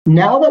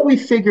Now that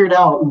we've figured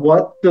out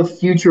what the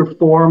future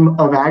form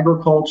of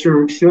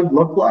agriculture should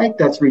look like,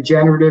 that's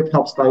regenerative,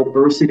 helps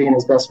biodiversity, and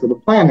is best for the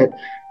planet,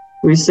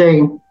 we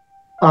say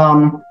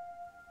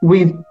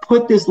we've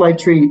put this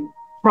Lifetree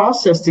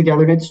process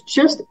together, and it's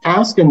just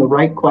asking the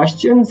right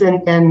questions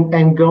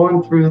and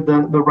going through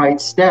the right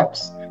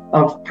steps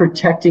of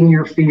protecting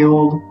your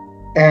field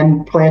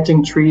and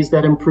planting trees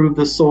that improve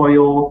the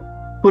soil,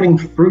 putting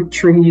fruit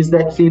trees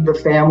that feed the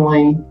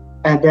family,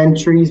 and then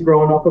trees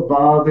growing up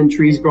above and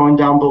trees growing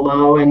down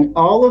below. And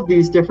all of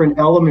these different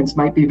elements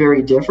might be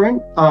very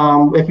different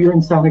if you're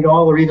in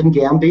Senegal or even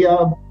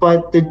Gambia,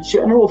 but the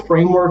general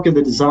framework of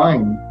the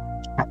design,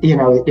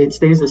 it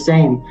stays the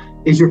same.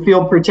 Is your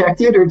field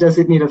protected, or does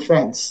it need a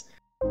fence?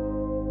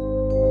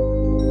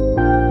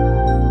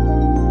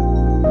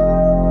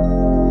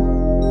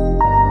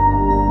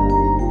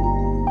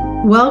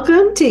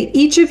 Welcome to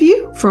each of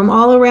you from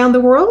all around the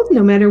world,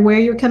 no matter where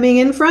you're coming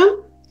in from.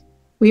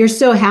 We are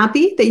so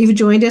happy that you've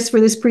joined us for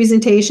this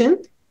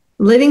presentation,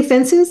 Living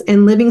Fences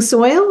and Living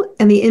Soil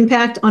and the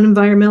Impact on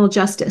Environmental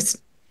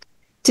Justice.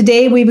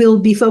 Today, we will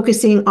be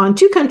focusing on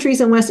two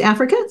countries in West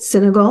Africa,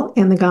 Senegal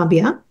and the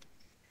Gambia.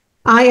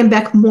 I am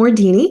Beck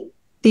Mordini,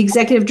 the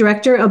Executive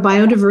Director of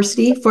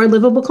Biodiversity for a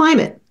Livable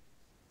Climate.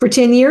 For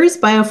 10 years,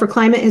 Bio for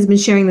Climate has been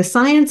sharing the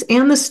science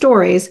and the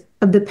stories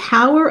of the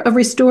power of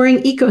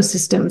restoring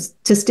ecosystems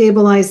to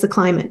stabilize the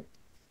climate.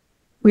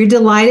 We're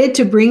delighted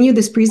to bring you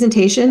this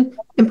presentation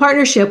in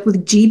partnership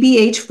with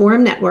GBH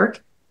Forum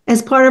Network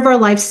as part of our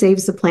Life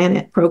Saves the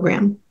Planet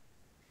program.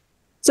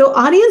 So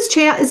audience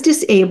chat is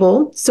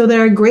disabled so that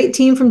our great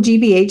team from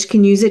GBH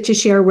can use it to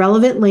share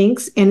relevant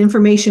links and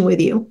information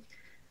with you.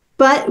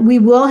 But we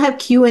will have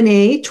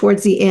Q&A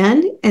towards the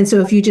end. And so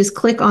if you just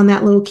click on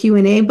that little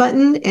Q&A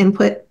button and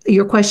put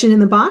your question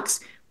in the box,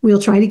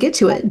 we'll try to get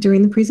to it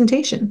during the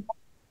presentation.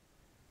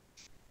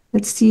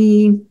 Let's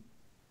see.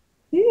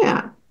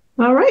 Yeah.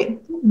 All right.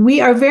 We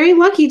are very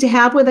lucky to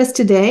have with us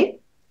today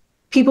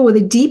people with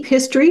a deep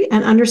history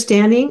and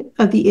understanding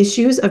of the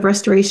issues of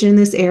restoration in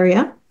this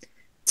area.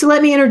 So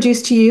let me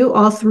introduce to you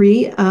all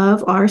three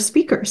of our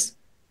speakers.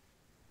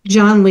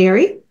 John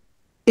Leary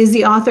is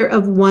the author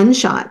of One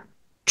Shot,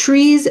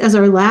 Trees as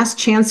Our Last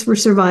Chance for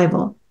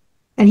Survival,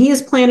 and he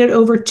has planted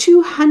over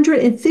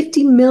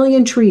 250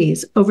 million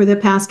trees over the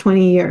past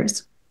 20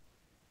 years.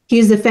 He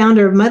is the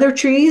founder of Mother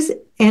Trees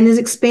and is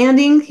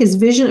expanding his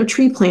vision of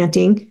tree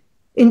planting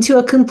into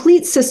a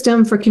complete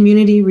system for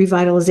community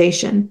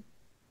revitalization.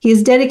 He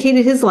has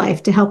dedicated his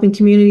life to helping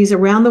communities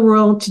around the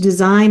world to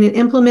design and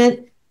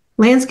implement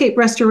landscape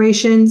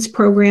restorations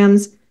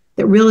programs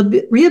that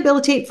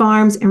rehabilitate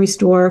farms and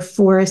restore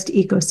forest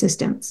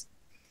ecosystems.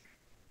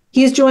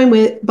 He is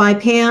joined by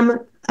Pam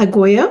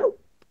Agoyo,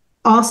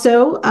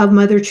 also of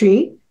Mother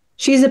Tree.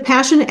 She is a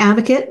passionate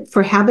advocate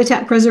for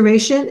habitat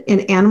preservation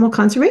and animal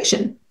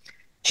conservation.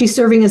 She's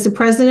serving as the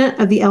president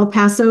of the El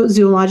Paso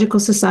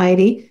Zoological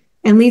Society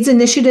and leads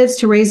initiatives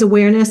to raise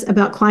awareness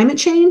about climate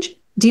change,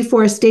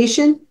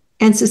 deforestation,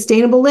 and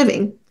sustainable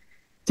living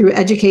through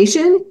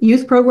education,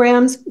 youth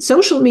programs,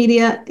 social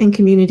media, and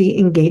community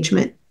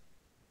engagement.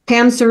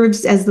 Pam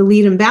serves as the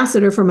lead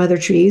ambassador for Mother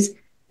Trees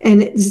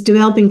and is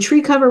developing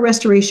tree cover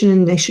restoration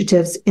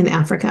initiatives in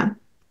Africa.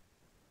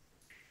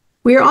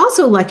 We are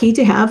also lucky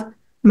to have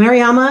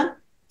Mariama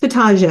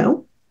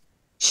Fatajo.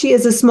 She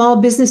is a small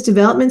business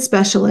development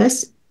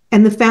specialist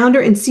and the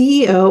founder and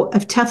CEO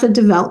of Tefa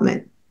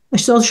Development, a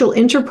social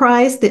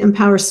enterprise that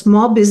empowers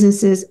small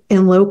businesses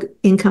in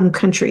low-income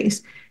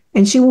countries.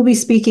 And she will be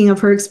speaking of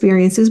her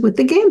experiences with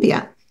the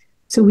Gambia.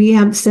 So we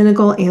have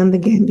Senegal and the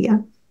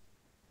Gambia.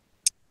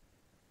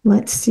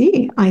 Let's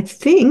see. I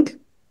think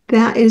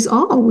that is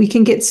all. We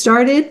can get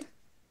started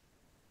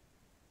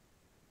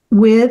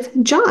with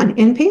John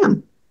and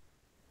Pam.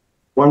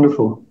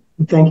 Wonderful.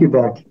 Thank you,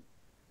 Beck.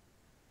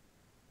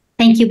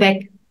 Thank you,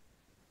 Beck.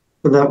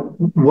 For that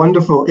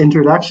wonderful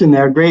introduction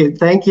there. Great.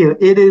 Thank you.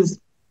 It is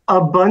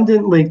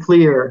abundantly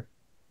clear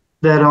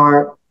that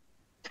our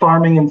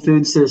farming and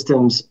food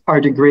systems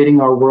are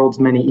degrading our world's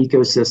many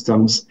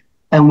ecosystems,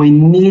 and we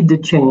need to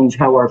change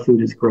how our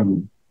food is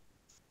grown.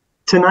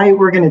 Tonight,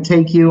 we're going to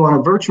take you on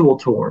a virtual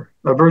tour,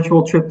 a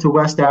virtual trip to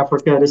West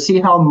Africa to see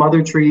how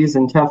Mother Trees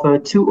and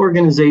Tefa, two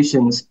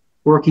organizations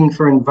working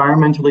for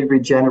environmentally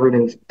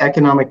regenerative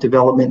economic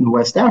development in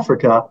West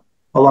Africa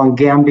along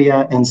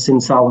Gambia and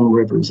Sinsalan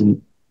rivers.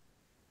 And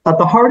at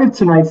the heart of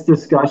tonight's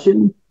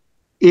discussion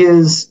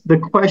is the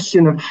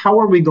question of how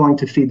are we going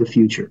to feed the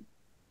future?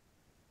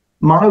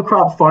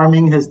 Monocrop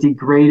farming has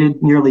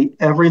degraded nearly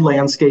every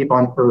landscape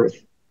on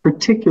Earth,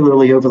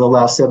 particularly over the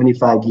last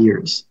 75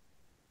 years.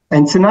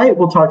 And tonight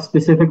we'll talk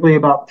specifically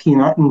about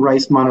peanut and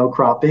rice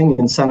monocropping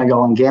in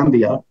Senegal and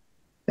Gambia,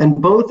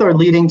 and both are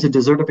leading to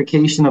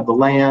desertification of the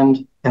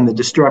land and the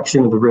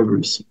destruction of the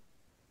rivers.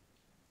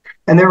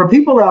 And there are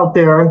people out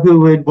there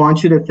who would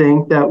want you to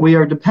think that we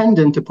are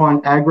dependent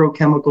upon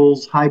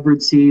agrochemicals,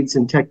 hybrid seeds,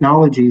 and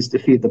technologies to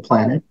feed the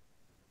planet.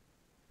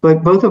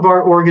 But both of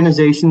our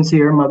organizations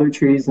here, Mother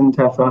Trees and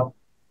Tefa,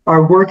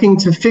 are working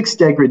to fix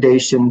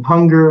degradation,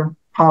 hunger,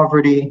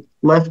 poverty,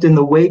 left in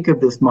the wake of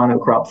this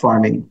monocrop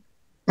farming.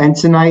 And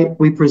tonight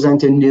we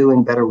present a new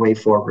and better way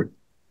forward.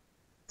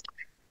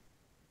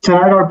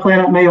 Tonight, our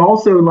planet may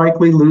also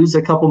likely lose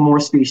a couple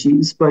more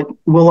species, but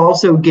we'll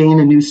also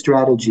gain a new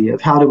strategy of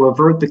how to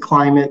avert the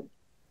climate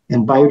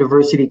and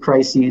biodiversity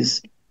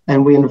crises,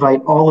 and we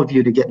invite all of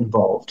you to get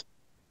involved.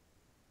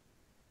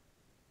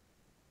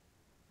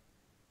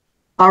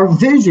 Our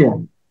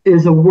vision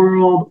is a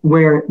world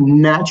where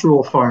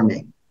natural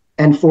farming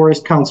and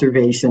forest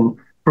conservation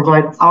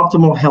provide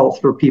optimal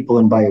health for people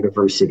and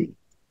biodiversity.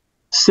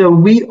 So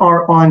we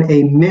are on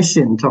a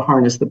mission to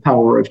harness the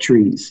power of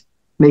trees,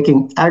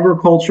 making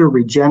agriculture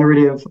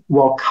regenerative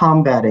while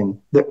combating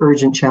the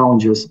urgent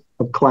challenges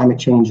of climate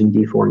change and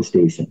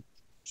deforestation.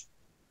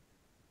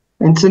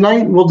 And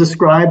tonight we'll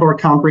describe our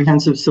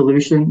comprehensive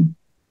solution,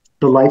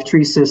 the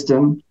Lifetree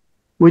system,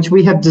 which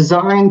we have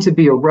designed to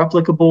be a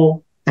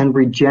replicable and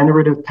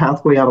regenerative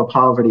pathway out of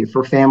poverty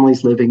for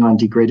families living on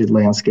degraded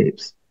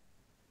landscapes.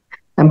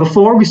 And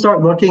before we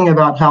start looking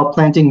about how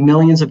planting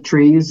millions of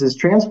trees is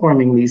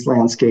transforming these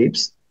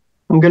landscapes,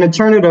 I'm going to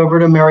turn it over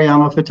to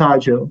Mariama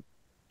Fatajo,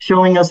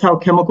 showing us how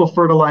chemical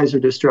fertilizer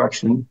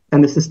destruction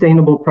and the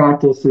sustainable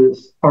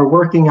practices are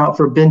working out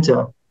for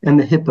Binta and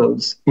the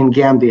hippos in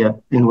Gambia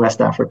in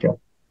West Africa.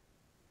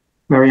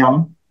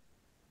 Mariama?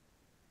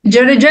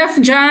 Jeff,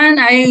 John,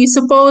 I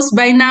suppose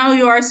by now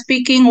you are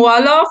speaking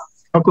Wolof.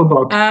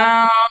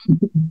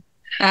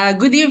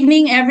 Good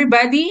evening,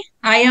 everybody.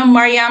 I am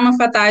Mariama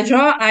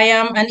Fatajo. I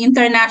am an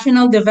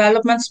international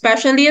development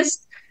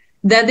specialist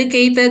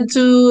dedicated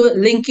to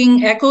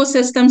linking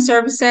ecosystem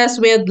services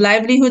with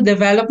livelihood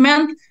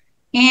development.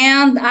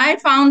 And I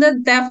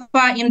founded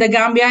TEFA in the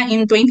Gambia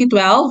in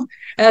 2012.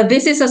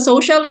 This is a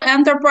social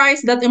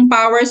enterprise that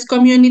empowers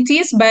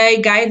communities by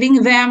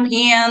guiding them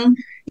in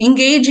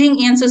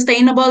engaging in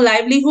sustainable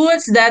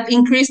livelihoods that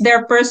increase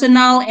their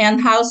personal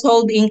and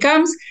household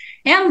incomes,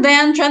 and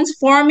then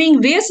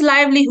transforming these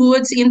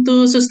livelihoods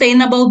into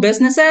sustainable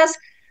businesses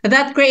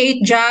that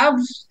create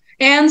jobs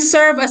and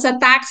serve as a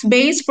tax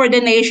base for the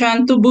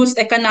nation to boost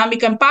economic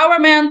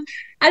empowerment,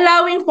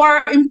 allowing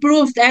for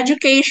improved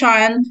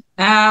education,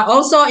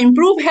 also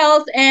improved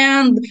health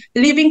and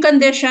living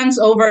conditions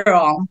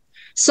overall.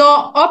 So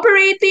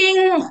operating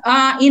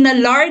in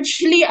a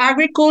largely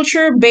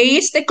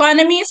agriculture-based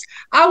economies,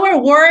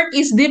 our work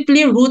is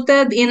deeply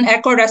rooted in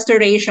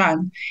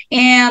eco-restoration.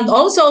 And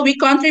also we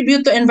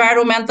contribute to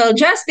environmental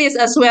justice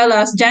as well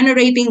as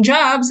generating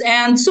jobs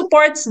and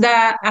supports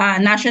the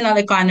national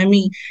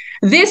economy.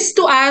 This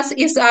to us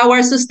is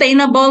our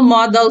sustainable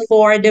model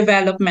for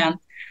development.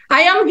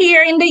 I am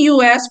here in the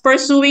US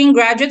pursuing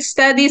graduate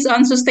studies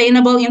on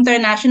sustainable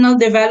international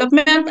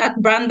development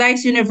at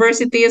Brandeis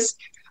University's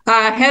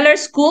Heller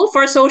School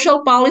for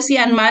Social Policy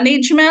and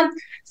Management,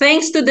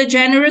 thanks to the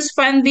generous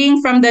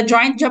funding from the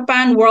Joint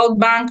Japan World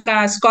Bank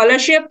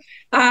Scholarship.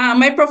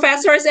 My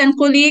professors and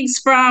colleagues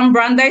from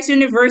Brandeis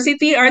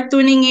University are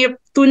tuning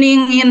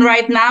in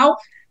right now.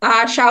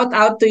 Shout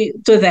out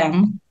to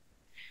them.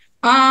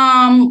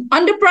 On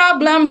the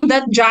problem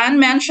that John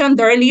mentioned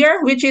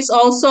earlier, which is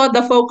also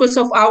the focus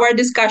of our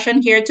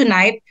discussion here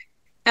tonight,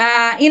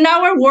 in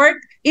our work,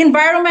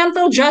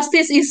 environmental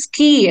justice is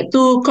key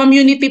to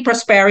community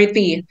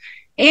prosperity.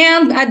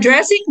 And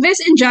addressing these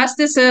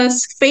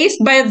injustices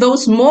faced by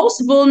those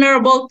most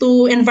vulnerable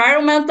to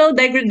environmental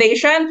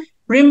degradation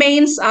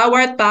remains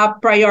our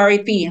top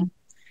priority.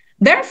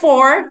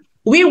 Therefore,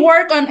 we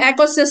work on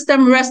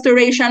ecosystem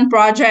restoration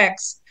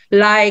projects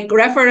like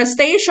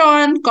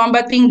reforestation,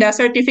 combating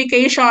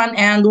desertification,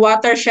 and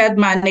watershed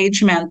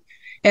management.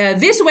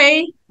 This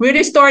way, we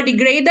restore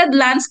degraded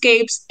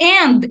landscapes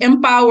and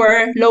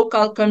empower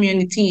local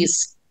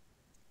communities.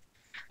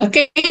 A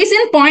case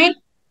in point,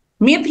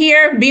 meet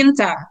here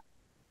Binta.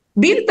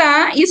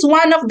 Binta is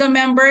one of the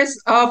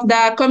members of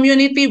the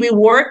community we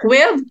work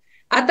with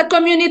at a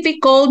community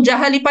called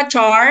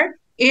Jahalipachar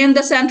in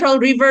the Central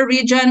River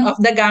region of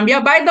the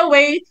Gambia. By the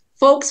way,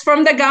 folks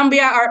from the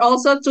Gambia are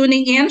also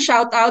tuning in.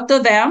 Shout out to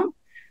them.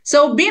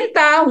 So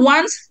Binta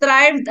once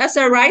thrived as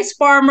a rice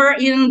farmer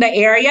in the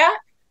area.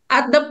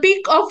 At the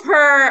peak of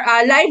her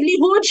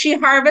livelihood, she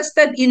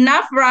harvested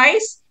enough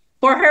rice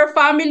for her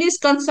family's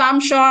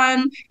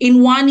consumption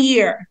in 1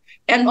 year.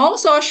 And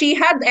also, she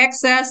had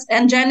excess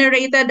and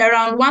generated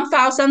around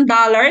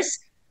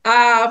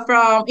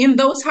 $1,000 in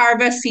those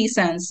harvest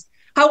seasons.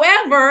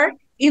 However,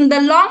 in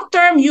the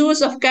long-term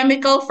use of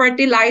chemical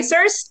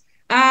fertilizers,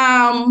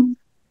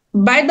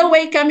 by the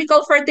way,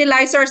 chemical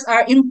fertilizers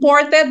are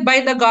imported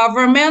by the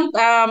government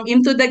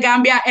into the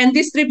Gambia and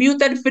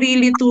distributed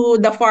freely to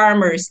the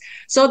farmers.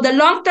 So the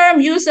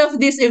long-term use of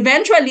this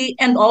eventually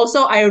and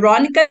also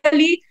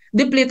ironically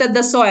depleted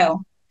the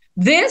soil.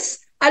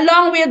 This,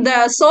 along with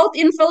the salt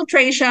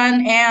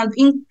infiltration and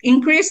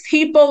increased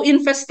hippo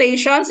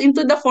infestations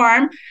into the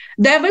farm,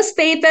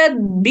 devastated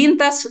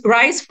Binta's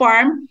rice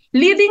farm,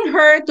 leading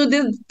her to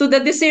the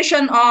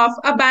decision of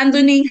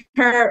abandoning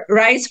her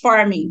rice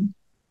farming.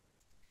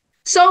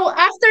 So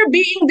after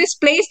being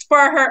displaced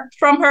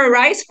from her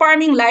rice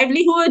farming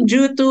livelihood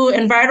due to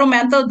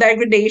environmental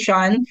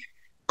degradation,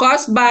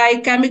 caused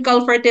by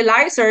chemical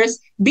fertilizers,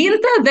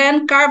 Binta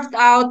then carved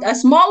out a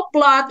small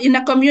plot in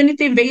a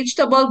community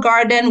vegetable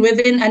garden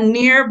within a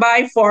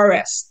nearby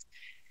forest.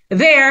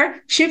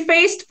 There, she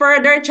faced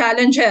further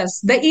challenges.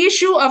 The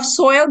issue of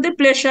soil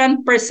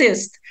depletion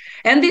persists.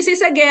 And this is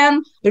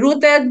again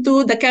rooted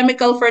to the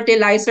chemical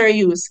fertilizer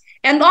use.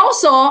 And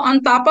also,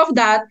 on top of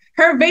that,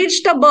 her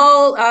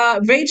vegetable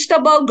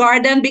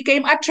garden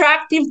became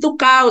attractive to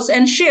cows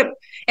and sheep,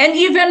 and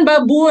even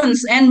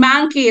baboons and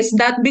monkeys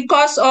that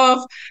because of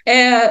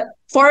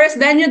forest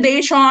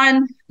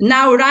denudation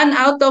now run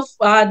out of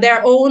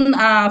their own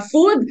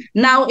food,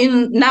 now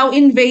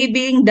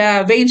invading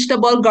the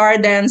vegetable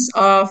gardens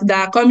of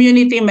the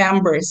community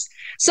members.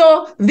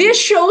 So this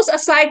shows a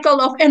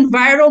cycle of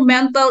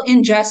environmental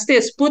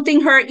injustice, putting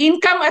her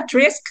income at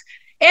risk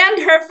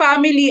and her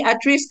family at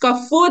risk of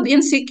food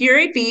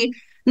insecurity.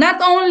 Not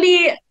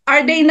only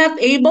are they not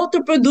able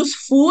to produce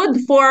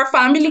food for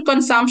family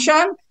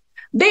consumption,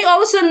 they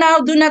also now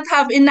do not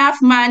have enough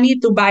money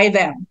to buy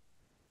them.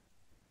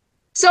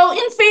 So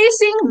in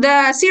facing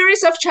the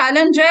series of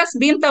challenges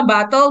Binta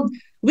battled,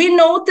 we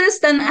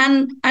noticed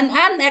an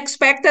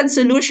unexpected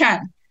solution.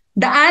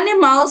 The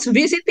animals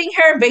visiting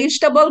her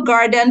vegetable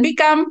garden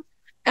become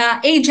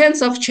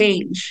agents of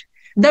change.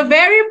 The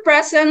very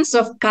presence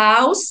of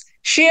cows,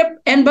 sheep,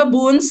 and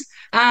baboons,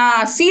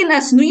 seen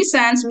as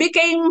nuisance,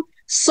 became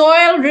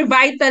soil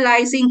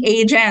revitalizing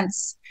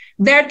agents.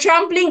 Their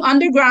trampling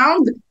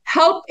underground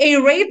helped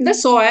aerate the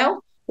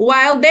soil,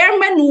 while their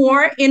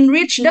manure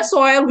enriched the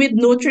soil with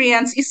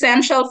nutrients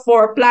essential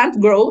for plant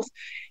growth.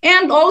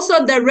 And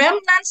also the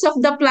remnants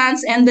of the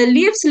plants and the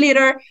leaves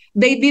litter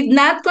they did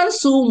not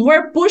consume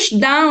were pushed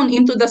down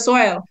into the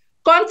soil,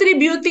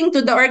 contributing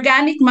to the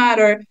organic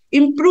matter,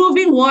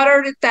 improving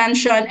water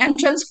retention, and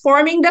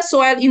transforming the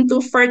soil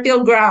into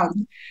fertile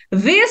ground.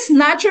 This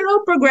natural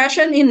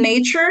progression in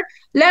nature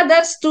led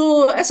us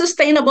to a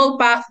sustainable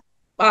path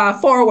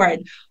forward,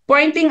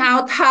 pointing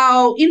out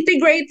how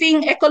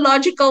integrating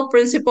ecological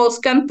principles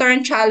can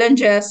turn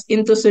challenges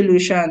into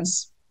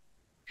solutions.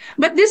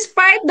 But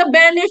despite the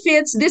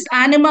benefits this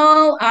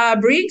animal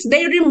brings,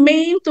 they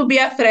remain to be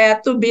a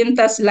threat to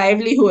Binta's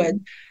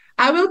livelihood.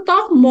 I will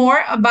talk more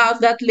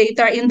about that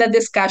later in the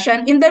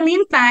discussion. In the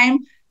meantime,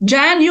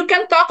 Jan, you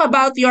can talk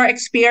about your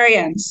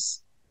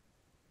experience.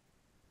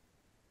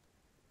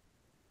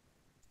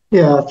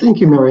 Yeah,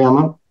 thank you,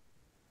 Mariama.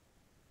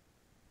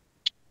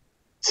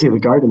 See the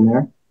garden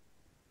there.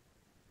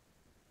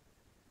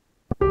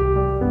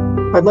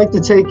 I'd like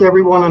to take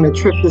everyone on a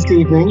trip this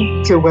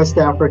evening to West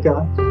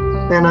Africa,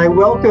 and I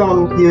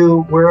welcome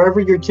you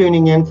wherever you're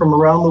tuning in from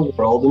around the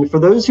world. And for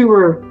those who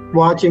are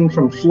watching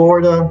from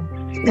Florida,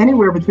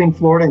 anywhere between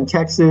Florida and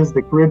Texas,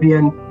 the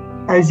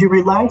Caribbean, as you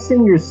relax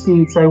in your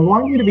seats, I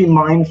want you to be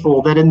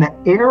mindful that in the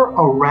air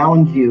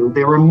around you,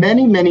 there are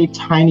many, many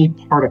tiny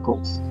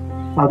particles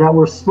that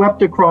were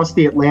swept across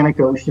the Atlantic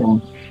Ocean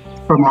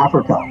from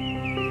Africa.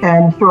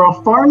 And for a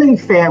farming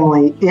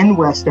family in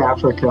West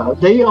Africa,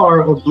 they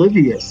are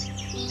oblivious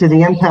to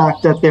the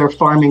impact that their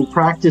farming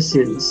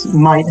practices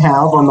might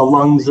have on the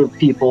lungs of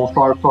people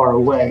far, far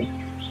away.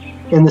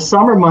 In the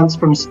summer months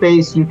from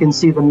space, you can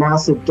see the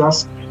massive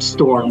dust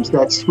storms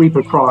that sweep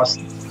across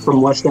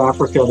from West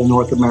Africa to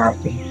North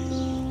America.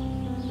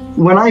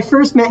 When I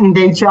first met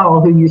Ndai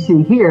Chao, who you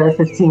see here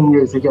 15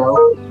 years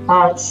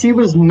ago, she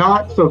was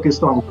not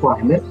focused on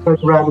climate, but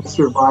rather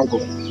survival.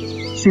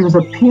 She was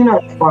a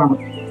peanut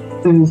farmer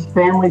whose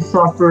family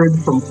suffered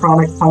from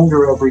chronic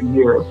hunger every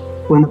year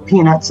when the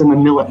peanuts and the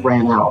millet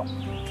ran out.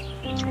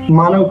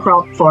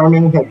 Monocrop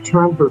farming had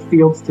turned her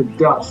fields to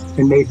dust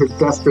and made her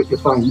desperate to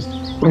find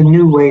a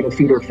new way to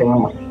feed her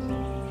family.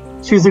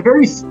 She was a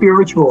very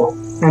spiritual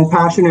and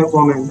passionate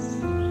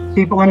woman.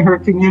 People in her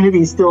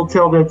community still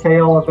tell the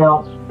tale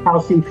about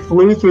how she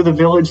flew through the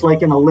village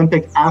like an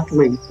Olympic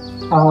athlete,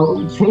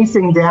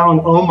 chasing down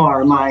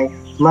Omar, my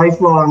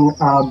lifelong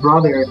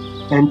brother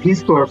and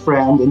Peace Corps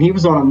friend, and he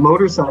was on a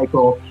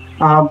motorcycle,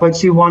 but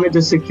she wanted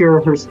to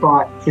secure her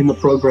spot in the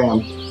program.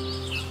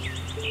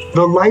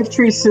 The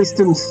Lifetree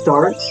system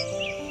starts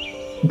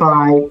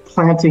by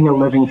planting a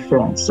living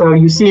fence. So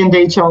you see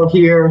Ndai Chao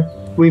here,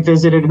 we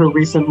visited her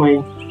recently,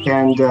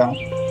 and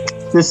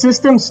the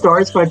system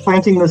starts by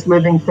planting this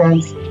living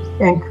fence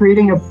and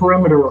creating a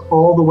perimeter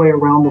all the way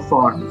around the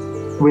farm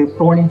with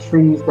thorny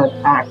trees that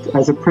act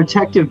as a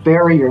protective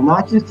barrier,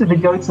 not just to the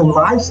goats and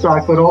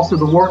livestock, but also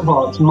the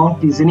warthogs,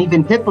 monkeys, and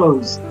even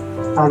hippos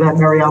that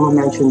Mariama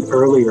mentioned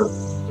earlier.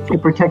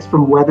 It protects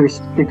from weather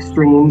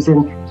extremes,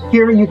 and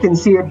here you can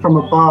see it from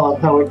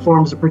above, how it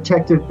forms a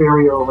protective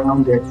barrier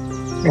around it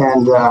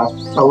and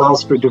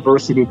allows for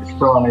diversity to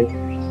thrive.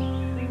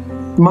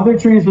 Mother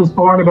Trees was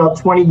born about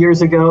 20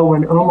 years ago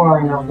when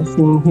Omar and I,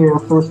 seen here,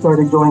 first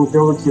started going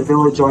village to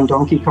village on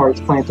donkey carts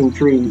planting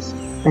trees.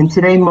 And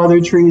today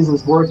Mother Trees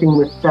is working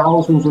with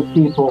thousands of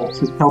people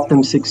to help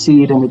them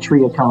succeed in the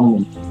tree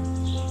economy.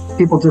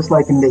 People just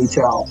like Ndai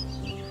Chao.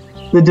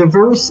 The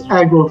diverse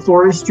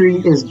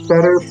agroforestry is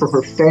better for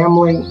her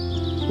family,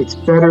 it's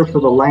better for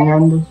the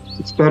land,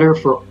 it's better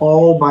for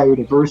all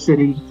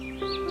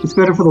biodiversity. It's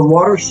better for the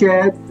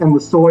watershed and the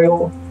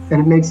soil,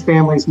 and it makes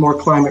families more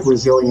climate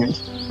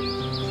resilient.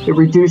 It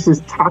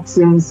reduces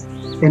toxins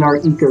in our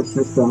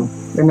ecosystem.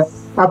 And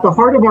at the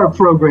heart of our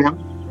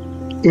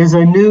program is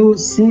a new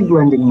seed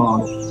lending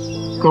model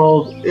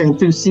called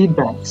through seed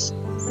banks.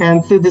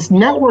 And through this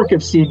network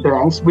of seed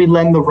banks, we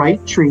lend the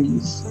right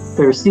trees,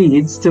 their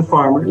seeds, to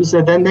farmers,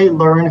 and then they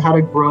learn how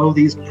to grow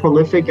these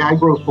prolific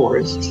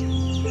agroforests.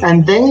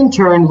 And they in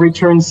turn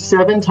return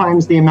 7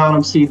 times the amount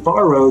of seed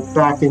borrowed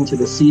back into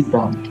the seed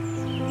bank.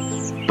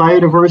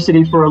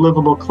 Biodiversity for a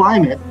Livable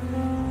Climate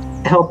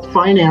helped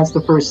finance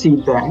the first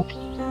seed bank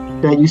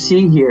that you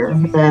see here,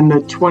 and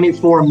the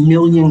 24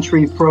 million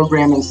tree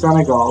program in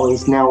Senegal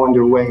is now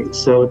underway.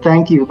 So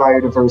thank you,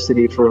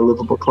 Biodiversity for a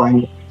Livable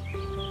Climate.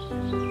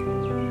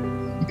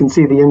 You can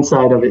see the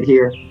inside of it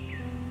here.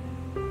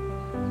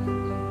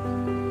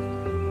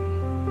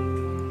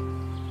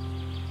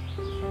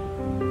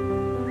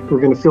 We're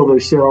going to fill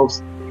those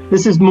shelves.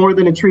 This is more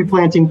than a tree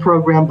planting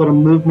program, but a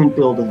movement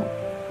building.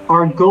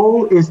 Our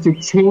goal is to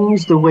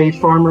change the way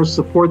farmers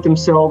support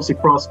themselves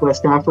across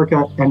West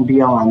Africa and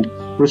beyond,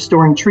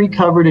 restoring tree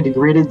cover to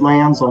degraded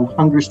lands on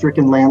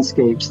hunger-stricken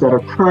landscapes that are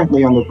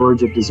currently on the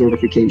verge of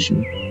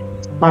desertification.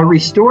 By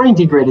restoring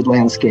degraded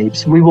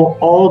landscapes, we will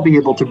all be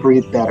able to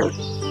breathe better,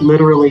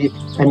 literally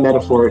and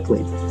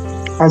metaphorically.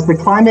 As the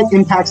climate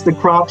impacts the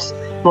crops,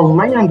 the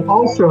land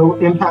also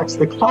impacts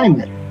the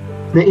climate.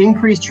 The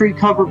increased tree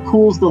cover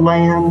cools the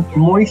land,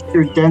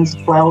 moisture-dense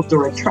clouds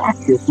are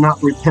attracted,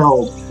 not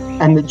repelled,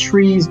 and the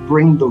trees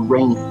bring the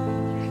rain.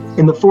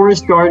 In the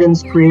forest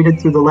gardens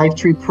created through the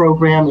Lifetree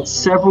program, it's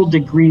several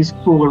degrees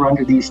cooler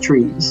under these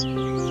trees.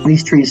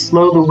 These trees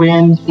slow the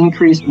wind,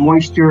 increase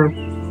moisture,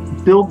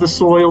 build the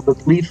soil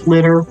with leaf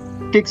litter,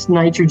 fix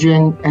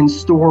nitrogen, and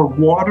store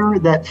water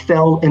that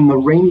fell in the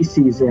rainy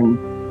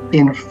season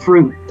in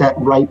fruit that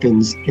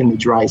ripens in the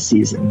dry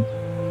season.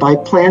 By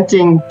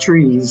planting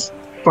trees,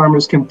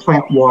 farmers can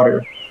plant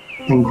water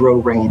and grow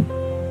rain.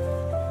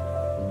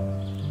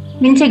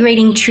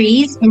 Integrating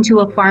trees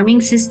into a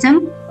farming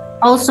system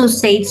also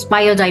saves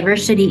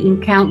biodiversity in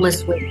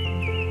countless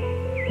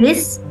ways.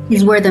 This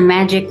is where the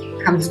magic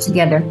comes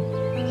together.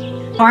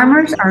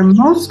 Farmers are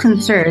most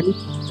concerned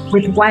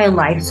with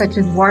wildlife such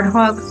as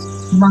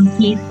warthogs,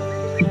 monkeys,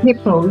 and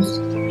hippos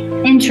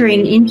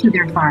entering into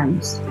their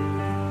farms.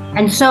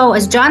 And so,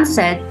 as John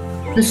said,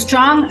 the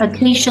strong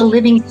acacia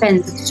living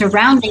fence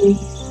surrounding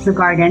the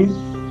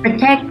garden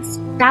protects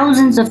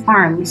thousands of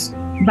farms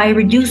by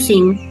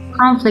reducing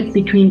conflict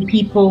between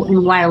people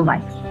and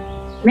wildlife.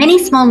 Many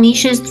small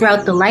niches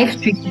throughout the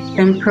Lifetree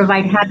system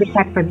provide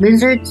habitat for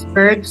lizards,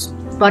 birds,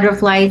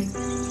 butterflies,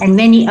 and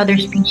many other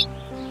species.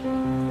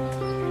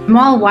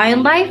 Small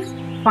wildlife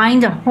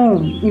find a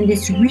home in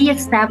this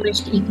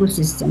re-established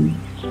ecosystem.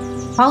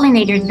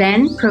 Pollinators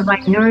then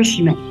provide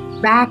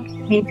nourishment back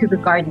into the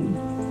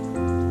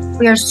garden.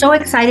 We are so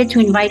excited to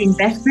invite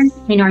investment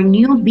in our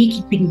new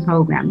beekeeping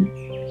program,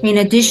 in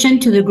addition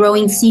to the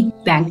growing seed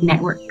bank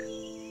network.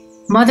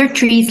 Mother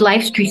Tree's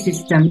Lifetree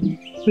system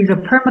is a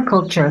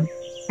permaculture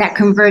that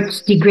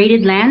converts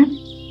degraded land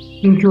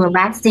into a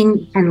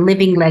lasting and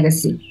living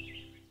legacy.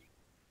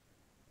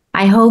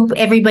 I hope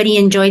everybody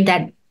enjoyed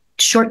that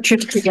short trip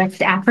to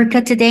West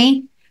Africa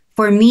today.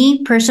 For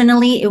me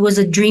personally, it was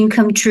a dream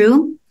come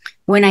true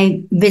when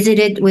I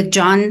visited with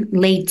John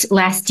late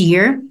last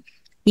year.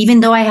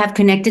 Even though I have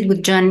connected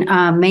with John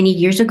many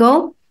years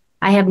ago,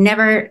 I have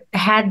never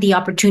had the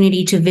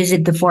opportunity to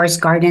visit the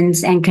forest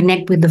gardens and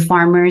connect with the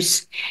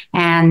farmers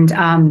and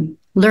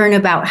learn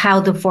about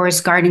how the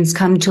forest gardens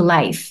come to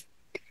life.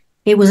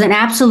 It was an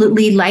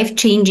absolutely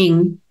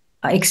life-changing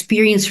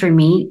experience for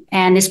me,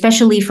 and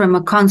especially from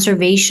a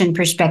conservation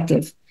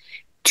perspective,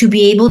 to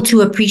be able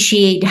to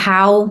appreciate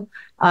how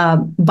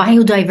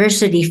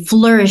biodiversity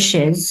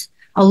flourishes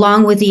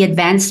along with the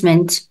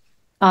advancement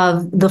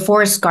of the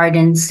forest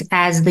gardens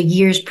as the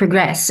years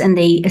progress and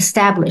they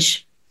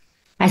establish.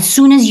 As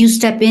soon as you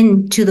step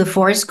into the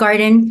forest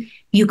garden,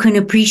 you can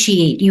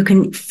appreciate, you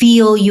can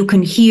feel, you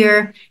can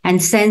hear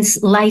and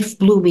sense life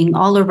blooming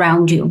all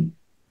around you.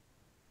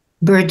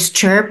 Birds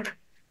chirp,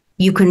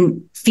 you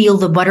can feel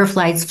the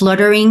butterflies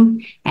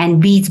fluttering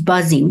and bees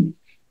buzzing.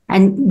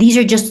 And these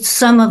are just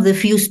some of the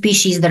few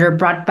species that are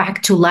brought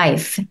back to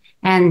life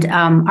and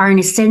are an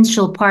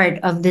essential part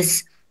of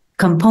this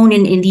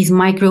component in these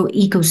micro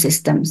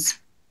ecosystems.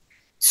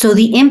 So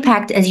the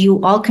impact, as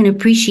you all can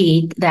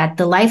appreciate, that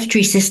the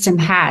Lifetree system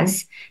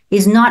has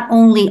is not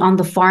only on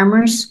the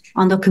farmers,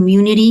 on the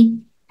community,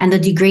 and the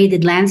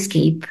degraded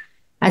landscape,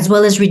 as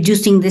well as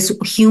reducing this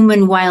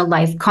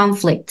human-wildlife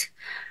conflict.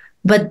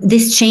 But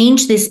this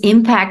change, this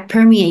impact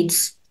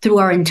permeates through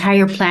our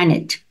entire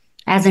planet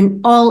as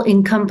an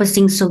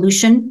all-encompassing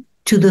solution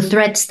to the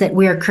threats that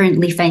we are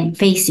currently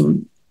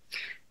facing.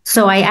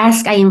 So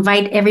I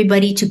invite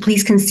everybody to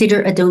please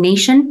consider a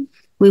donation.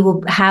 We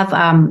will have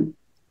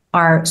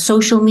our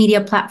social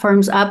media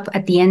platforms up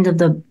at the end of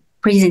the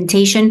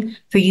presentation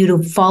for you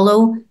to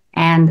follow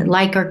and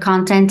like our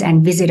content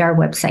and visit our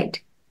website.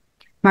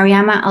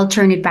 Mariama, I'll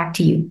turn it back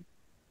to you.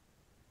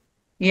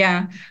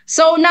 Yeah.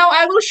 So now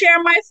I will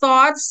share my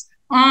thoughts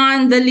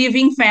on the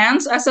living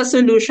fence as a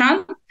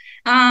solution.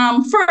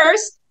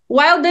 First,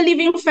 while the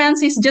living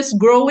fence is just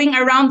growing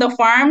around the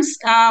farms,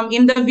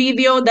 in the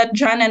video that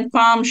John and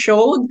Pam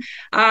showed,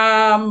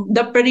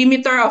 the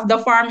perimeter of the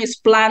farm is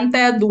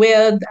planted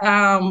with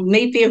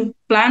native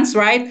plants,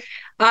 right?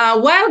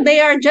 While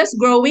they are just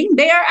growing,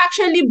 they are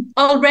actually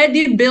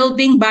already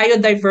building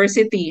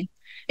biodiversity.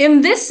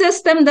 In this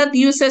system that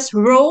uses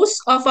rows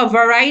of a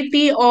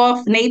variety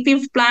of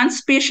native plant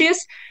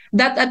species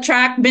that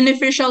attract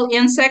beneficial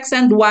insects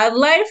and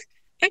wildlife,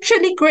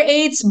 actually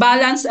creates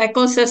balanced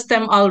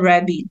ecosystem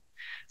already.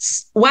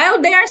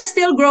 While they are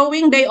still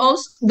growing, they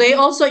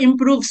also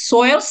improve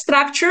soil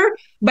structure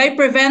by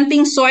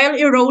preventing soil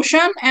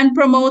erosion and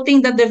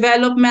promoting the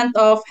development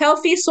of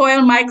healthy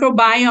soil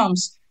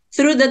microbiomes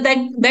through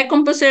the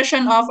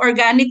decomposition of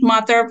organic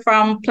matter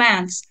from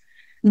plants.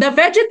 The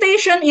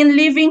vegetation in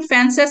living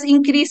fences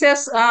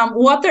increases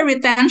water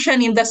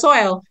retention in the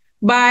soil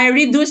by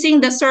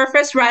reducing the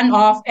surface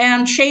runoff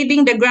and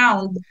shading the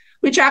ground,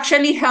 which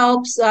actually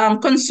helps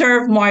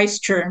conserve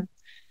moisture.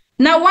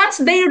 Now, once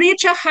they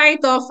reach a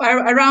height of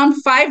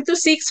around 5 to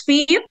 6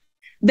 feet,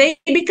 they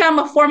become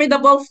a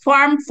formidable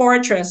farm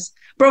fortress,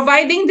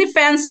 providing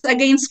defense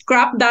against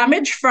crop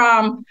damage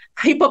from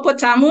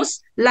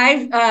hippopotamus,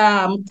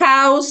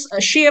 cows,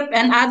 sheep,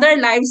 and other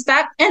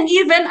livestock, and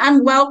even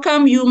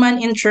unwelcome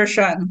human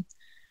intrusion.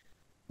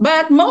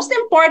 But most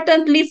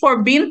importantly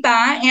for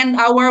Binta and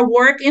our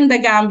work in the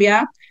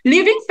Gambia,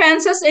 living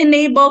fences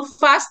enable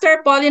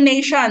faster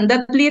pollination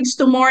that leads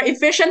to more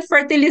efficient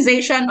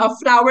fertilization of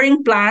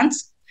flowering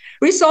plants,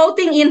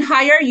 resulting in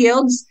higher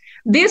yields.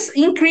 This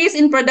increase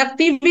in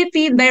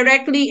productivity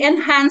directly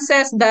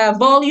enhances the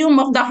volume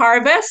of the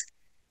harvest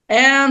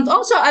and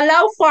also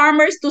allow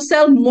farmers to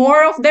sell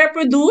more of their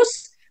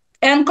produce,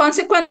 and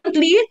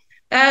consequently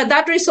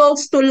that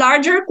results to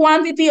larger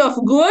quantity of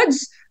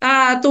goods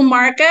to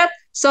market,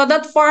 so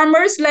that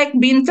farmers like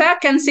Binta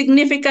can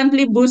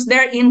significantly boost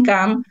their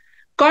income,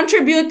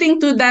 contributing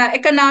to the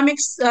economic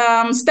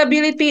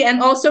stability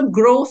and also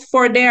growth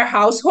for their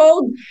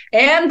household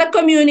and the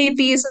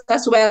communities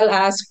as well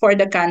as for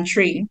the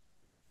country.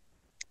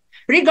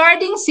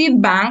 Regarding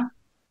seed bank,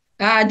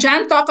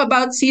 John talked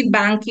about seed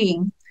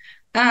banking.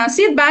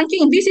 Seed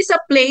banking, this is a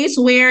place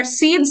where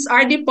seeds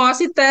are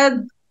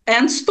deposited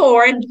and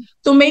stored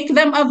to make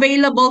them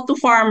available to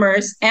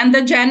farmers and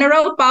the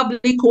general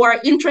public who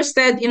are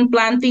interested in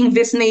planting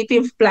these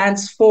native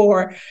plants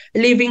for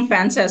living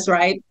fences,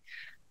 right?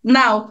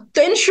 Now,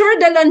 to ensure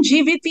the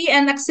longevity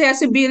and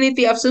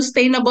accessibility of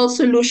sustainable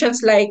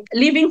solutions like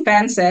living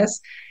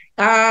fences,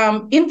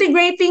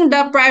 integrating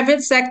the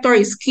private sector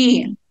is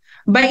key.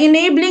 By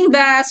enabling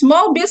the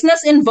small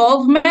business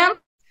involvement,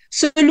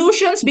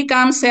 solutions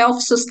become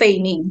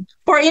self-sustaining.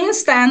 For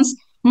instance,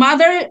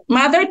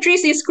 Mother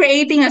Trees is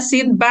creating a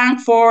seed bank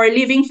for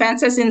living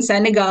fences in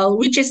Senegal,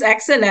 which is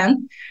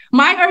excellent.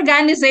 My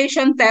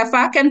organization,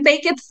 TEFA, can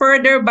take it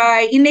further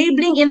by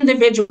enabling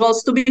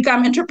individuals to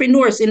become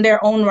entrepreneurs in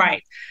their own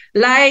right.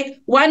 Like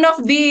one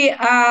of the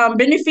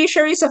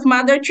beneficiaries of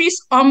Mother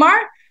Trees, Omar,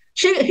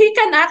 he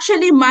can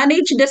actually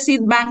manage the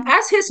seed bank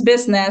as his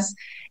business,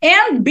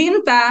 and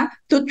Binta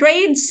to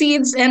trade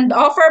seeds and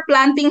offer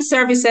planting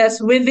services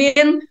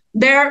within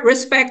their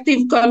respective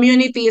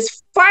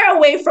communities far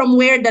away from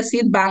where the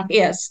seed bank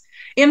is.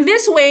 In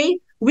this way,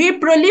 we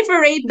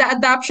proliferate the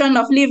adoption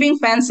of living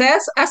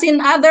fences, as in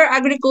other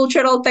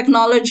agricultural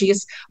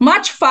technologies,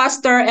 much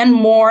faster and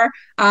more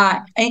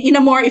in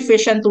a more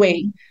efficient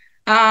way.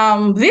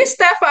 This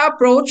TEFA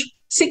approach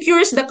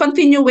secures the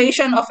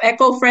continuation of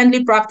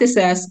eco-friendly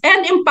practices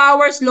and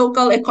empowers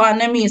local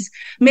economies,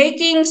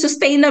 making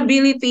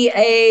sustainability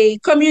a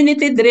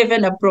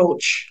community-driven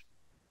approach.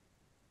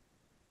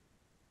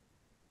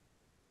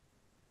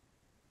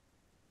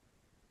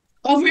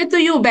 Over to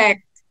you,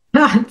 Beck.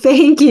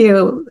 Thank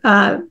you,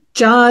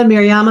 John,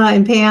 Mariama,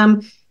 and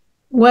Pam.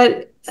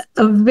 What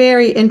a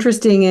very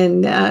interesting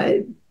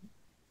and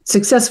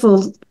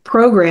successful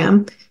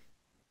program.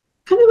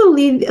 Kind of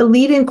a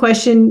lead-in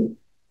question,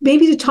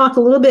 maybe to talk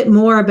a little bit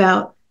more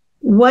about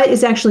what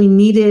is actually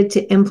needed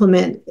to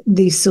implement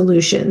these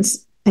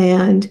solutions,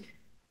 and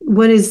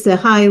what is the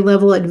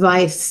high-level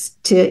advice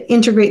to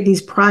integrate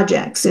these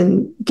projects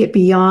and get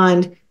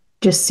beyond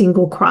just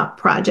single crop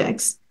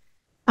projects.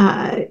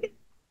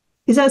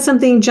 Is that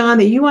something, John,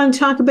 that you want to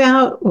talk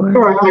about? Or?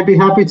 Sure, I'd be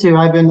happy to.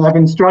 I've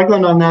been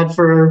struggling on that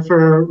for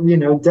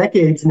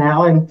decades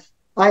now, and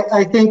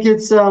I think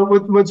it's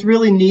what's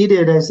really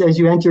needed as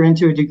you enter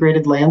into a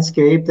degraded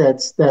landscape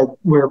that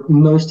where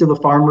most of the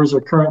farmers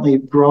are currently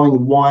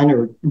growing one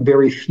or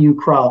very few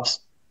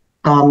crops,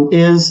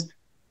 is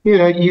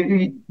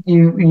you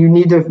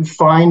need to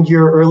find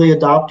your early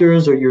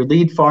adopters or your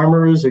lead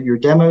farmers or your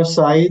demo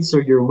sites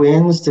or your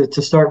wins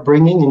to start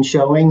bringing and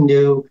showing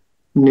new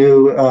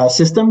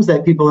systems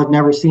that people have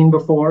never seen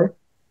before.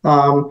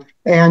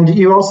 And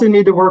you also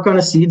need to work on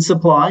a seed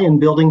supply and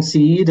building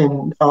seed.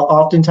 And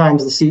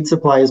oftentimes the seed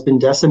supply has been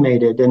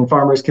decimated and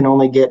farmers can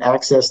only get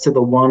access to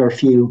the one or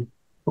few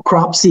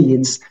crop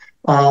seeds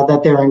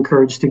that they're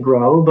encouraged to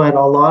grow, but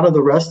a lot of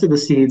the rest of the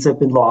seeds have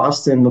been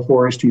lost in the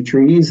forestry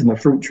trees and the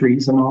fruit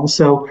trees and all.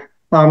 So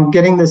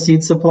getting the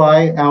seed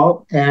supply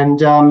out and,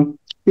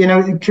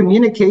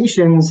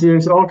 communications,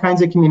 there's all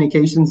kinds of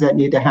communications that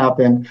need to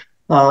happen.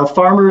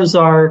 Farmers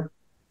are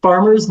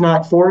farmers,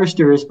 not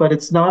foresters, but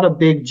it's not a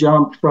big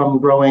jump from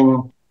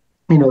growing,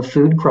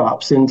 food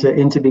crops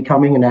into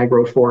becoming an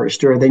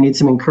agroforester. They need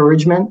some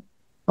encouragement.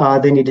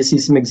 They need to see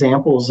some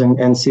examples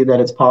and see that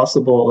it's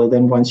possible. And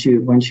then once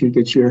you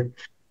get your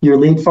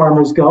lead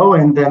farmers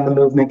going, then the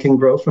movement can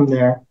grow from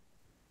there.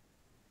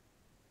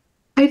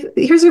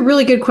 Here's a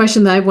really good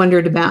question that I've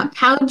wondered about.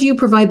 How do you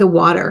provide the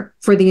water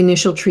for the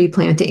initial tree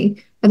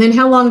planting? And then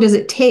how long does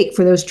it take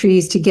for those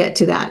trees to get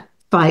to that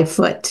 5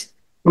 foot?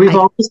 We've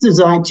always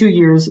designed 2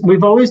 years.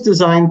 We've always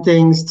designed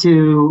things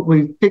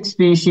we've picked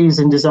species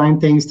and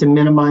designed things to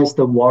minimize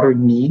the water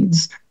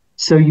needs.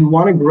 So you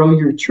want to grow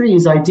your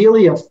trees,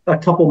 ideally a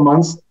couple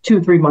months,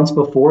 2-3 months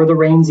before the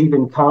rains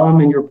even come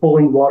and you're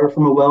pulling water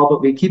from a well,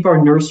 but we keep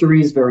our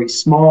nurseries very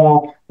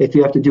small if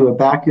you have to do a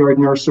backyard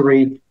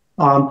nursery.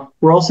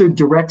 We're also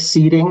direct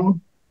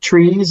seeding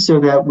trees so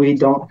that we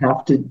don't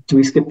have to,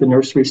 we skip the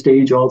nursery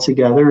stage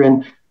altogether.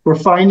 And we're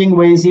finding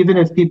ways, even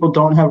if people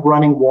don't have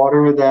running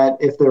water, that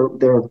if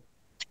their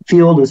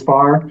field is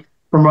far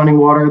from running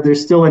water,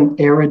 there's still an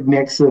arid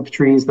mix of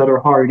trees that are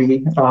hardy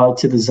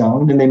to the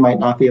zone, and they might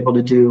not be able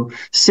to do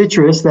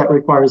citrus that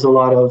requires a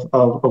lot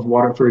of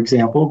water, for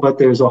example, but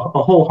there's a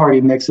whole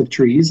hardy mix of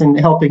trees, and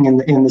helping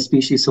in the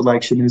species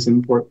selection is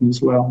important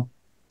as well.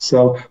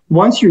 So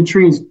once your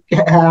trees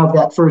have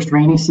that first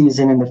rainy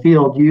season in the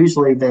field,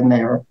 usually then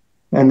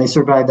they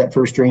survive that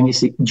first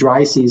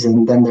dry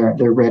season, then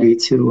they're ready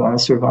to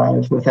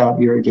survive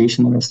without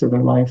irrigation the rest of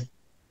their life.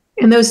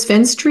 And those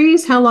fence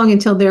trees, how long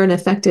until they're an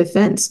effective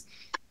fence?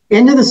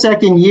 Into the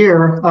second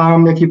year,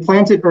 if you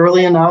plant it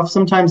early enough,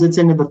 sometimes it's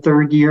into the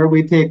third year.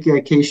 We pick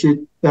acacia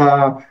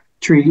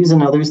trees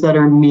and others that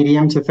are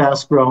medium to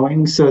fast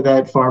growing so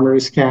that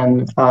farmers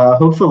can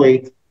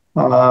hopefully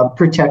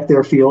protect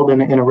their field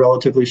in a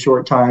relatively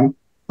short time.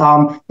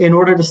 In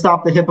order to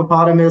stop the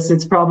hippopotamus,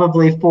 it's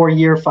probably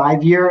 4-year,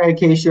 5-year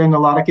acacia and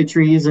elotica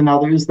trees and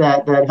others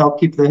that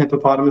help keep the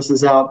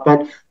hippopotamuses out.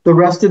 But the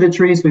rest of the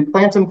trees, we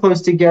plant them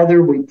close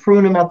together, we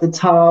prune them at the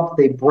top,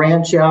 they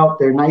branch out,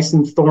 they're nice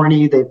and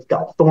thorny, they've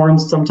got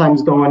thorns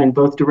sometimes going in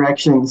both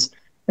directions,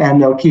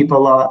 and they'll keep a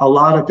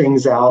lot of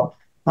things out.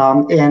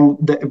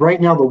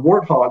 Right now the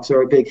warthogs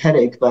are a big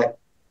headache, but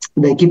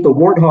they keep the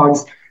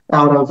warthogs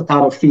out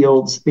of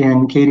fields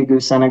in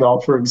Kédougou, Senegal,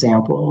 for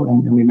example,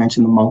 and we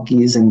mentioned the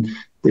monkeys and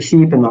the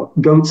sheep and the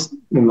goats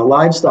and the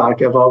livestock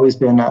have always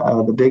been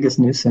the biggest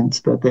nuisance,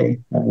 but they're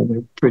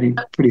pretty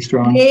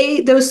strong.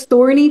 Those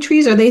thorny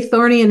trees, are they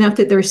thorny enough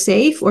that they're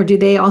safe, or do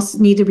they also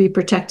need to be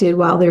protected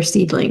while they're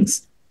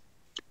seedlings?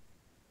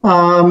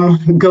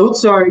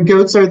 Goats are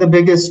the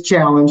biggest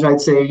challenge,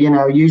 I'd say.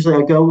 Usually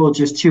a goat will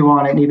just chew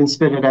on it and even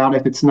spit it out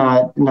if it's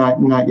not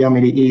yummy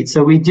to eat.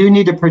 So we do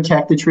need to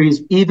protect the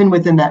trees even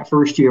within that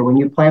first year. When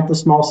you plant the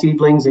small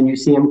seedlings and you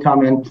see them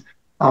coming,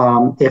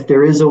 if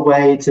there is a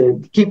way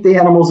to keep the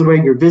animals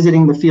away, you're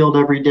visiting the field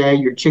every day,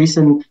 you're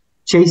chasing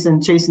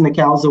the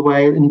cows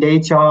away. And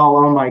Day-Chal,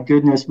 oh my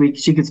goodness,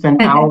 she could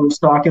spend hours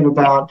talking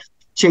about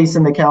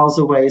chasing the cows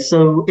away.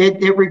 So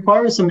it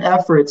requires some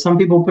effort. Some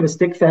people put a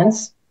stick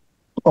fence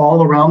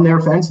all around their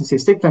fence and say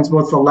stick fence.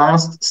 Well, it's the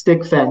last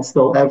stick fence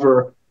they'll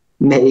ever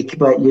make,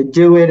 but you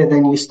do it and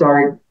then you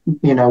start,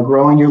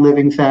 growing your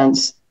living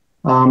fence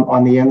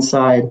on the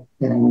inside.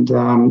 And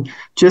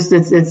it's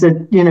a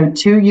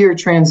 2-year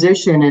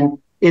transition, and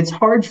it's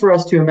hard for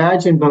us to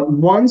imagine. But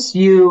once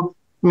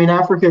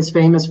Africa is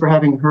famous for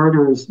having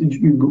herders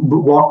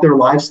walk their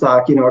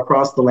livestock,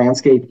 across the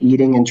landscape,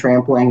 eating and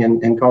trampling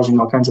and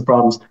causing all kinds of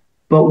problems.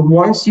 But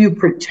once you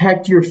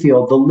protect your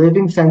field, the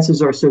living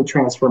fences are so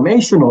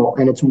transformational,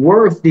 and it's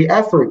worth the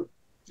effort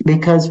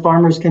because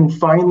farmers can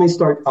finally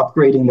start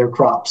upgrading their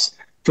crops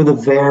for the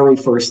very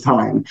first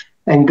time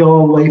and go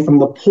away from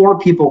the poor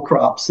people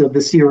crops of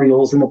the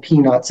cereals and the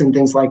peanuts and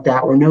things like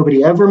that, where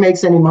nobody ever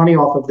makes any money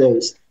off of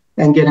those,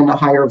 and get into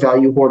higher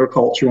value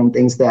horticulture and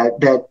things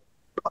that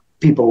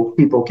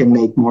people can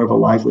make more of a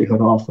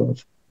livelihood off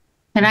of.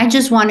 And I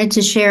just wanted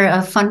to share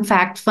a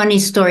funny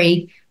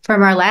story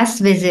from our last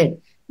visit.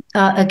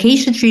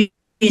 Acacia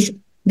trees,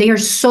 they are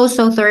so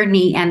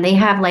thorny, and they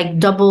have like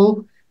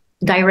double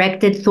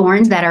directed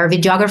thorns that our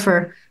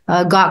videographer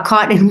got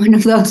caught in one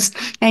of those,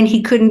 and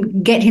he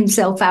couldn't get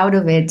himself out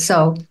of it.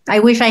 So I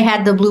wish I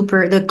had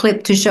the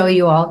clip to show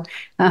you all.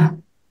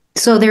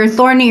 So they're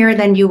thornier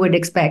than you would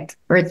expect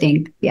or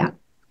think. Yeah.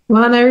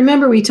 Well, and I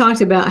remember we talked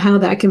about how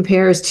that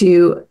compares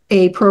to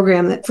a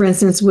program that, for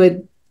instance,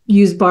 would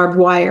use barbed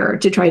wire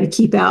to try to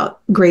keep out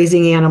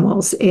grazing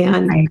animals,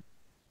 and right.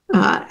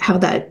 How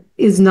that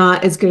is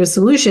not as good a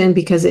solution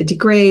because it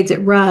degrades, it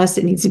rusts,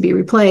 it needs to be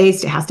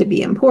replaced, it has to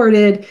be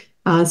imported.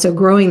 So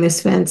growing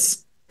this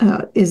fence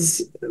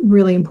is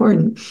really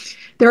important.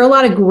 There are a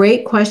lot of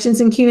great questions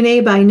in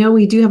Q&A, but I know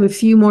we do have a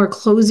few more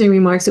closing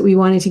remarks that we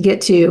wanted to get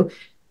to,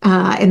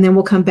 and then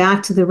we'll come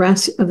back to the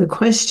rest of the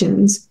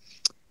questions.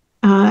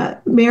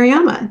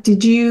 Mariama,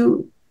 did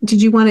you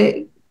want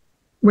to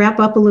wrap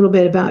up a little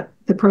bit about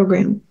the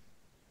program?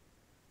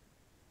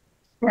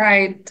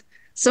 Right.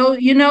 So,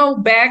 you know,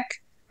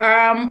 back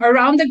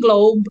around the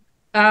globe,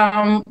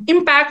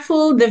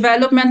 impactful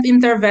development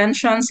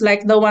interventions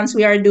like the ones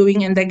we are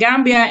doing in the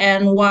Gambia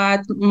and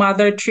what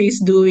Mother Tree is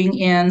doing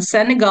in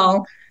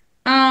Senegal,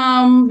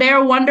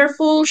 they're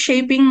wonderful,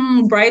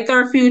 shaping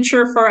brighter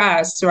future for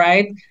us,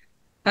 right?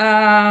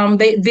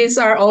 These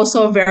are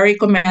also very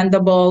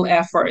commendable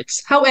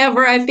efforts.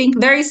 However, I think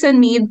there is a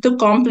need to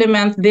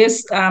complement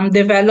these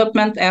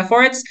development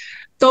efforts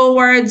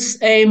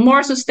towards a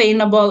more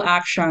sustainable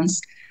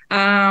actions,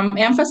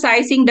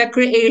 emphasizing the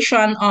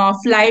creation of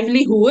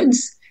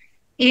livelihoods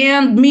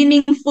and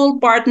meaningful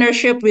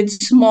partnership with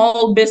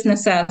small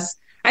businesses.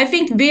 I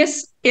think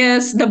this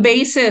is the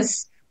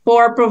basis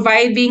for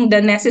providing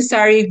the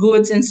necessary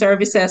goods and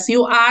services.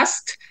 You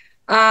asked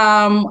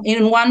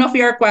in one of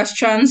your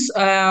questions,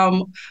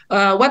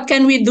 what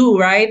can we do,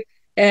 right?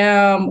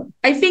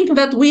 I think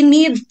that we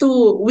need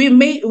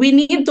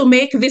to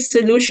make this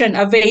solution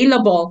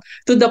available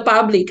to the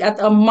public at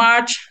a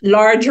much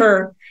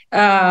larger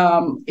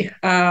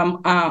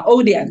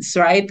audience,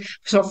 right?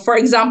 So, for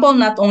example,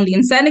 not only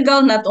in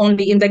Senegal, not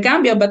only in the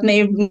Gambia, but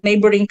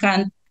neighboring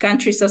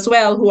countries as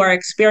well who are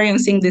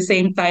experiencing the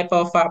same type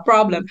of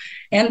problem.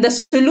 And the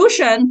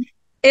solution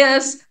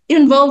is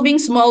involving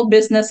small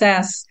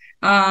businesses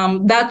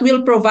that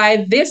will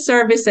provide these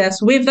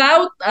services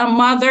without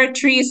mother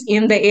trees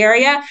in the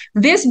area.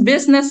 These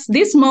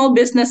small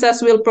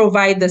businesses will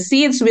provide the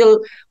seeds,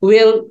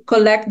 will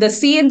collect the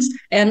seeds,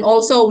 and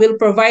also will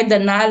provide the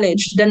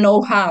knowledge, the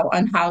know-how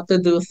on how to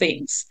do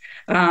things.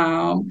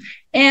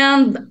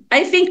 And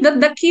I think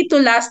that the key to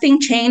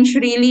lasting change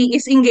really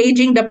is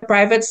engaging the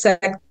private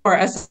sector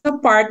as a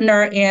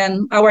partner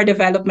in our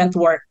development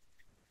work.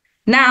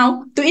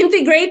 Now, to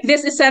integrate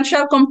this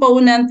essential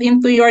component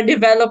into your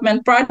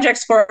development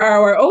projects for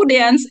our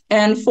audience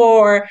and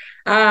for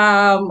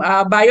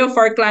Bio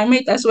for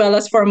Climate as well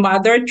as for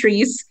Mother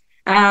Trees,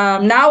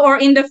 now or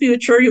in the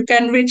future, you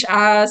can reach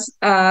out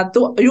to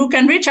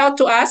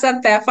us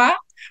at TEFA.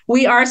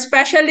 We are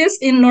specialists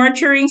in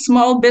nurturing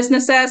small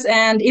businesses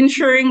and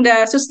ensuring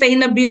the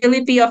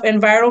sustainability of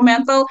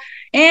environmental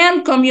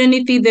and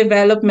community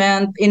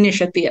development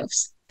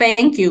initiatives.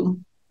 Thank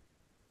you.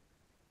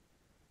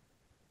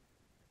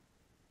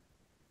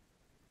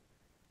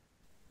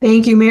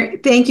 Thank you,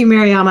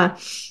 Mariama.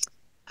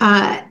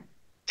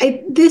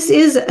 This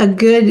is a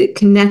good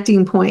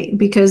connecting point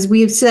because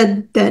we've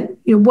said that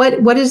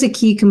what is a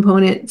key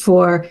component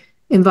for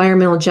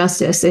environmental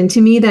justice, and to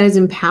me that is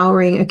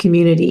empowering a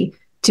community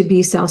to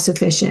be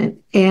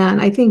self-sufficient. And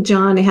I think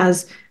John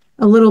has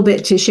a little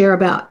bit to share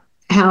about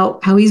how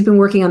he's been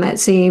working on that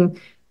same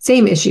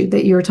issue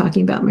that you were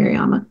talking about,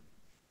 Mariama.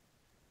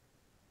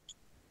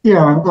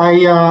 Yeah,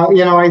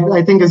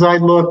 I think as I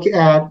look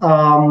at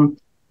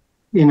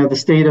the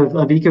state of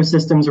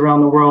ecosystems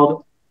around the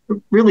world,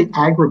 really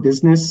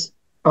agribusiness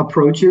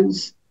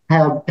approaches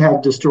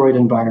have destroyed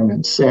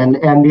environments. And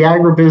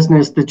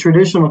the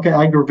traditional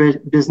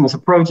agribusiness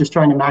approach is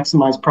trying to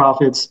maximize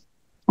profits.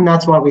 And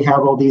that's why we have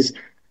all these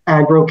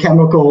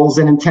agrochemicals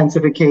and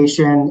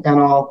intensification and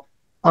all.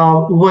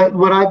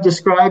 What I've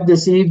described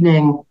this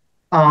evening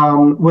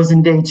was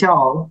in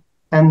Dechal,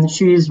 and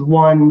she's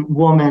one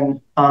woman.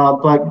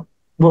 But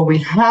what we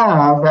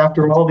have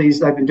after all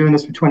these, I've been doing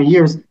this for 20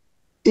 years,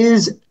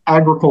 is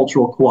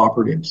agricultural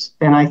cooperatives.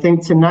 And I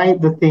think tonight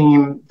the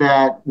theme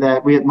that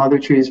we at Mother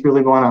Trees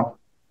really want to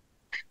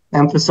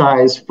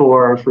emphasize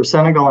for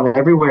Senegal and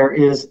everywhere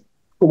is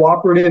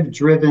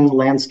cooperative-driven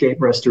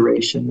landscape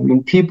restoration. I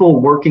mean, people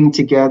working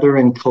together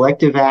in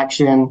collective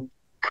action,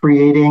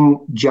 creating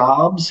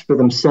jobs for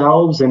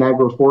themselves in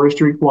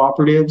agroforestry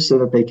cooperatives so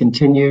that they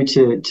continue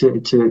to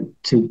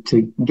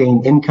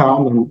gain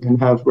income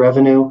and have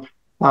revenue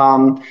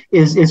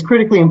is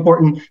critically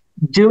important.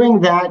 Doing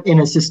that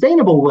in a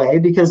sustainable way,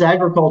 because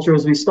agriculture,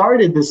 as we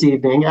started this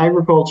evening,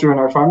 agriculture and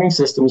our farming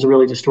systems are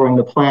really destroying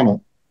the planet.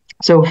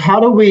 So how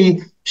do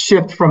we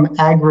shift from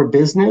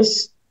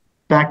agribusiness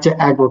back to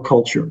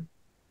agriculture?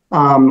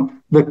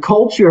 The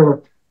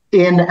culture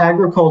in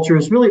agriculture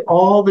is really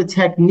all the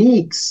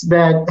techniques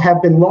that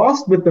have been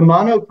lost with the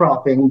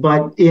monocropping,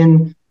 but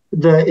in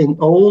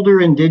older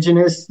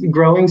indigenous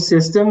growing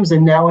systems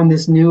and now in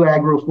this new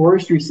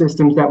agroforestry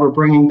systems that we're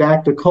bringing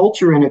back to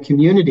culture in a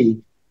community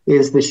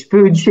is the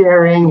food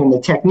sharing and the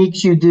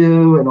techniques you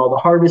do and all the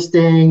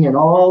harvesting and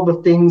all the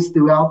things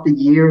throughout the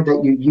year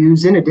that you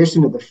use in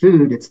addition to the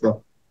food. It's the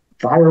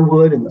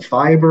firewood and the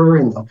fiber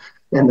and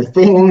the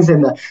things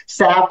and the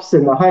saps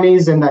and the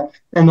honeys and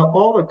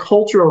all the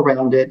culture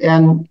around it.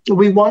 And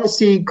we want to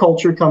see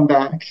culture come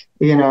back,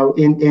 into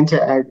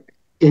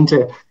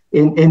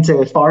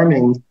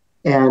farming.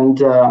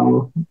 And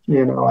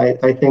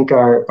I think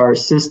our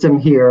system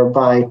here,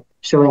 by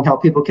showing how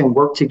people can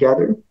work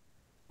together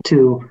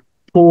to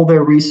pool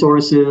their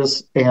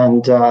resources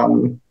and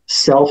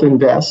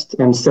self-invest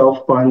and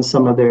self-fund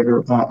some of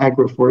their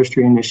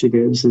agroforestry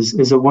initiatives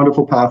is a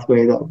wonderful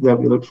pathway that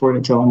we look forward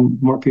to telling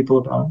more people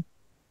about.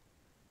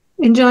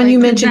 And John, I you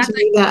could mentioned not to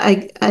me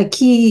that a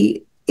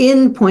key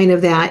end point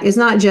of that is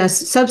not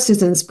just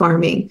subsistence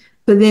farming,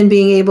 but then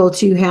being able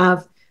to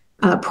have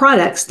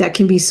products that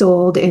can be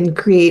sold and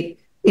create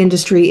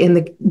industry in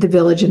the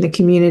village and the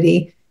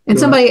community. And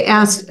Sure. somebody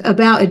asked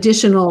about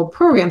additional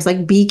programs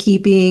like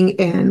beekeeping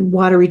and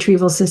water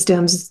retrieval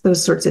systems,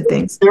 those sorts of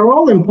things. They're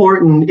all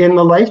important. In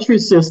the Lifetree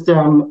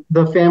system,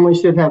 the family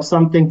should have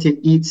something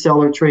to eat,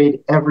 sell, or trade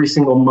every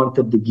single month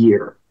of the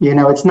year. You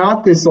know, it's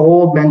not this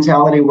old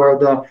mentality where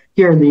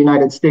here in the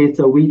United States,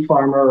 a wheat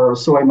farmer or a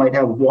soy might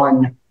have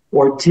one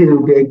or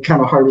two big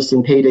kind of harvest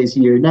and paydays a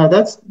year. Now,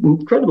 that's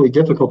incredibly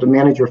difficult to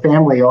manage your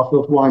family off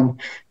of one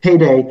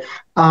payday,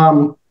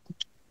 and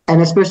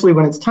especially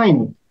when it's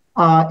tiny.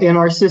 In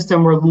our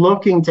system, we're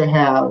looking to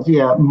have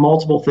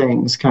multiple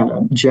things kind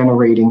of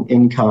generating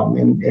income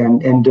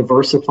and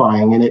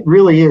diversifying. And it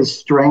really is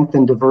strength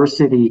and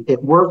diversity.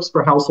 It works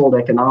for household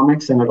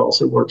economics, and it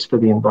also works for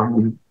the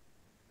environment.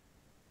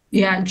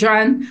 Yeah,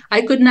 John,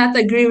 I could not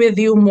agree with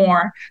you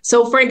more.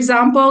 So, for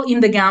example, in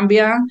the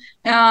Gambia,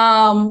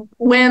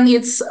 when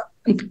it's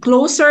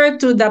closer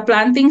to the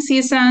planting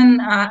season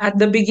at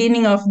the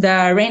beginning of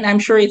the rain, I'm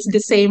sure it's the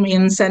same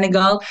in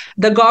Senegal,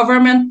 the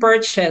government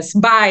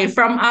buy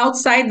from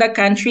outside the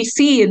country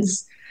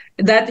seeds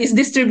that is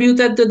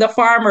distributed to the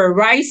farmer,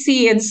 rice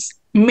seeds,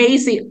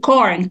 maize,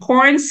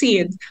 corn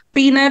seeds,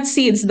 peanut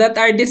seeds that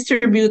are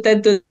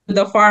distributed to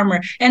the farmer.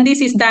 And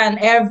this is done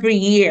every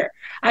year.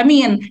 I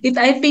mean,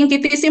 I think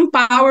it is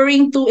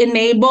empowering to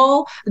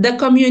enable the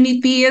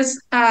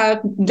communities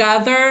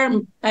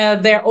gather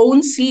their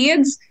own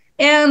seeds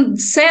and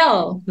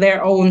sell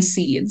their own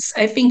seeds.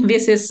 I think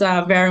this is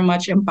very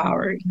much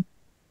empowering.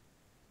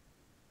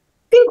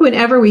 I think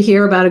whenever we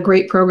hear about a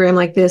great program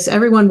like this,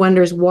 everyone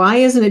wonders, why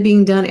isn't it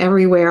being done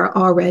everywhere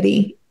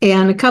already?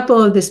 And a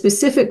couple of the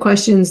specific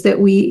questions that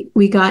we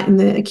got in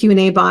the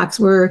Q&A box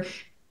were,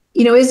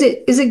 you know, is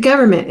it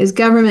government? Is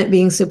government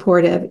being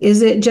supportive?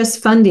 Is it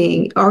just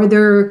funding? Are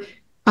there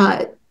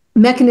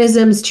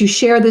mechanisms to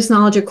share this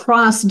knowledge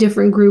across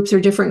different groups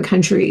or different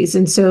countries?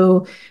 And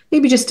so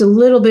maybe just a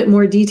little bit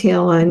more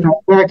detail on. In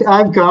fact,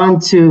 I've gone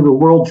to the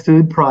World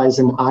Food Prize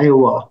in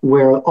Iowa,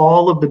 where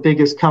all of the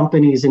biggest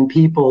companies and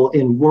people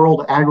in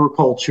world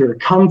agriculture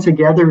come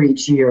together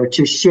each year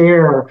to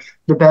share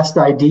the best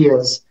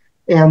ideas.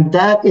 And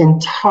that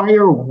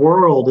entire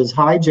world is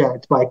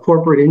hijacked by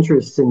corporate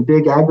interests and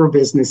big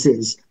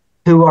agribusinesses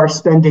who are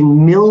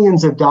spending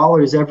millions of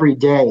dollars every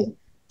day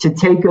to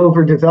take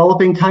over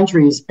developing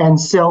countries and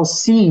sell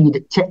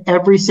seed to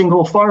every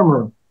single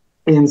farmer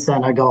in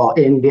Senegal,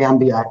 in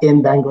Gambia,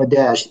 in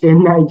Bangladesh,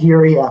 in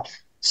Nigeria.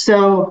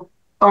 So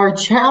our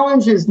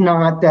challenge is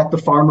not that the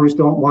farmers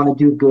don't want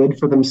to do good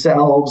for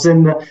themselves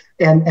and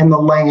the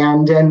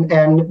land.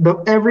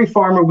 Every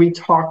farmer we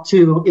talk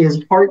to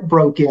is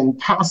heartbroken,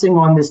 passing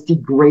on this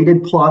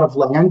degraded plot of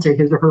land to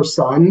his or her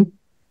son,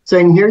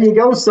 saying, "Here you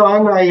go,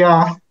 son.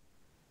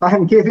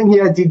 I'm giving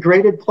you a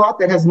degraded plot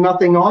that has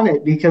nothing on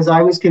it because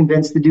I was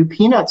convinced to do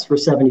peanuts for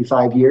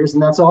 75 years,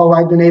 and that's all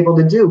I've been able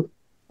to do."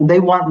 They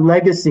want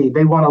legacy.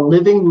 They want a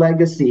living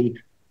legacy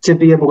to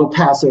be able to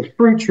pass a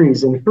fruit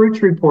trees and fruit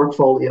tree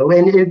portfolio.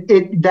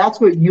 And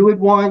that's what you would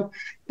want.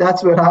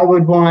 That's what I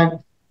would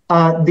want.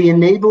 The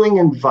enabling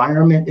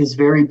environment is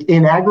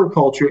in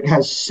agriculture, it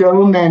has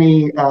so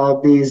many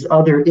of these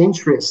other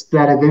interests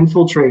that have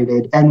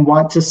infiltrated and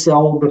want to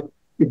sell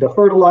the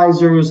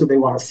fertilizers, or they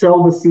want to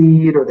sell the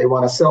seed, or they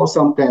want to sell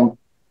something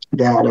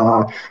that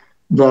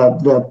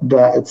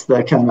it's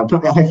the kind of,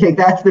 I think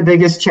that's the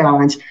biggest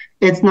challenge.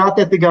 It's not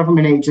that the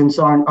government agents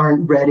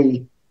aren't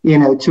ready,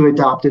 to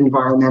adopt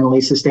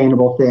environmentally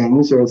sustainable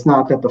things, or it's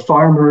not that the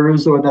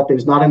farmers or that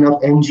there's not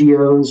enough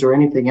NGOs or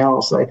anything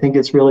else. I think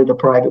it's really the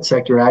private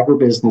sector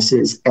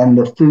agribusinesses and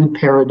the food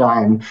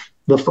paradigm,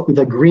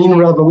 the green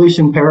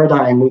revolution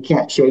paradigm. We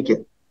can't shake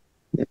it.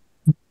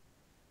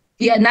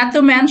 Yeah, not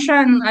to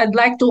mention, I'd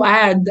like to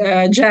add,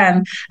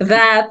 Jen,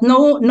 that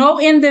no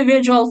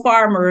individual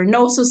farmer,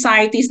 no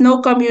societies,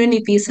 no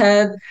communities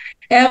had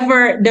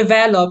ever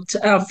developed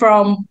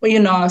from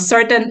a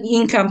certain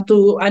income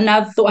to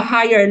a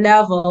higher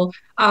level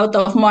out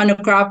of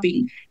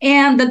monocropping.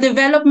 And the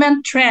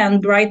development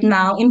trend right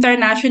now,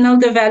 international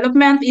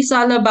development, is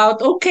all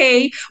about,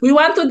 okay, we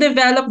want to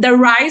develop the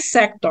rice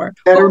sector.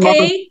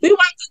 Okay, we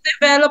want to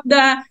develop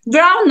the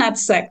groundnut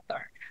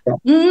sector.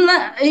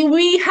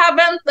 We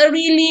haven't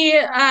really,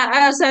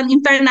 as an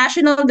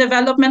international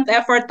development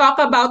effort, talk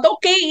about,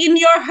 okay, in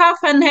your half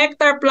an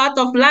hectare plot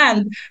of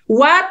land,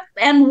 what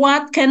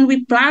can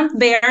we plant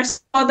there so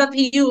that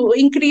you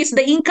increase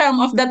the income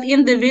of that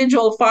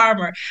individual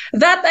farmer?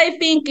 That, I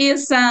think,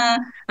 is a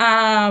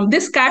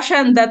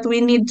discussion that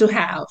we need to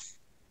have.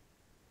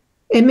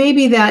 And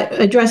maybe that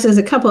addresses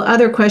a couple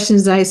other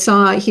questions I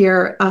saw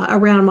here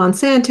around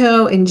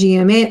Monsanto and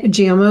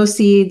GMO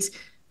seeds.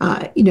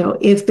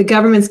 If the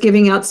government's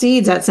giving out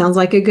seeds, that sounds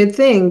like a good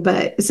thing,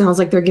 but it sounds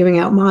like they're giving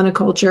out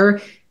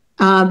monoculture.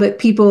 But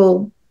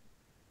people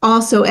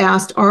also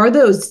asked, are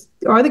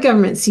the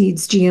government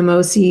seeds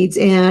GMO seeds?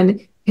 And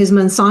has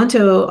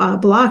Monsanto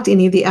blocked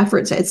any of the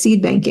efforts at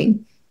seed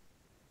banking?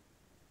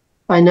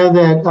 I know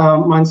that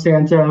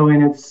Monsanto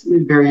in its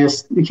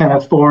various kind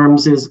of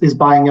forms is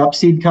buying up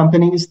seed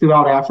companies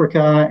throughout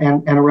Africa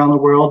and around the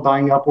world,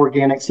 buying up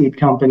organic seed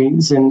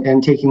companies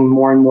and taking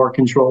more and more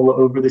control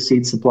over the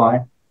seed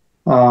supply.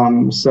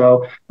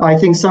 So I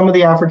think some of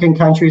the African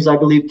countries, I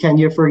believe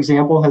Kenya, for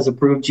example, has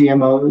approved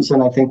GMOs,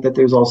 and I think that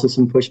there's also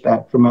some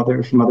pushback from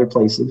other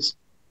places.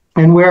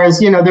 And whereas,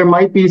 there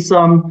might be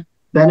some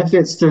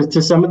benefits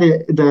to some of the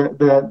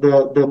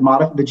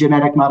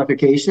genetic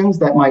modifications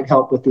that might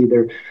help with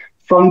either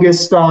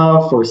fungus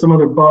stuff or some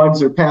other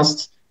bugs or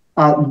pests,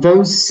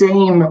 those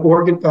same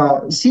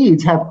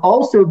seeds have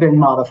also been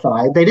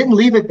modified. They didn't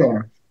leave it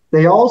there.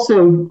 They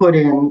also put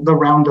in the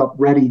Roundup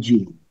Ready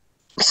gene.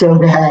 So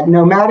that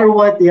no matter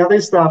what the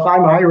other stuff,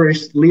 I'm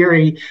Irish,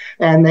 Leary,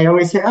 and they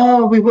always say,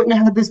 oh, we wouldn't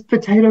have had this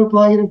potato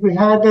blight if we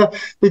had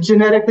the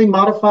genetically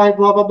modified,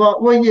 blah, blah, blah.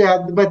 Well,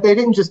 yeah, but they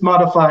didn't just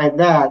modify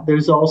that.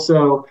 There's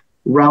also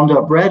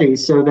Roundup Ready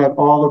so that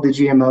all of the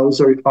GMOs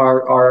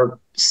are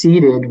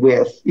seeded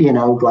with,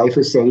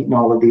 glyphosate and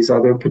all of these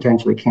other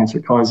potentially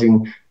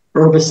cancer-causing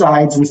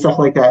herbicides and stuff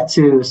like that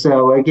too.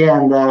 So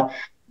again,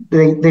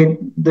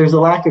 there's a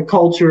lack of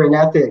culture and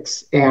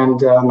ethics,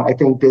 and I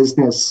think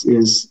business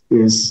is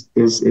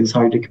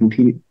hard to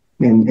compete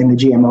in the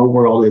GMO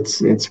world.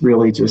 It's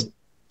really just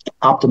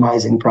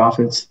optimizing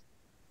profits.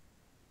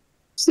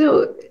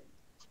 So,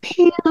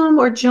 Pam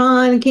or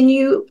John,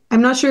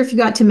 I'm not sure if you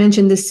got to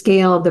mention the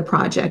scale of the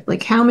project,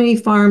 like how many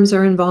farms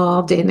are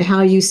involved and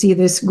how you see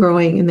this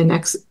growing in the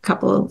next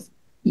couple of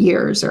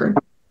years or.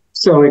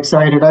 So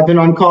excited. I've been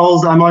on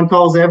calls. I'm on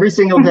calls every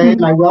single day,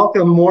 and I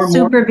welcome more and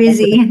more. Super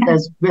busy.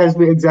 As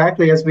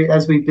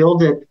we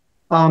build it.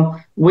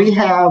 We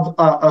have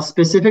a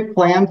specific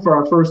plan for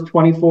our first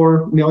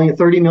 24 to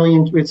 30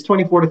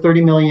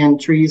 million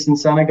trees in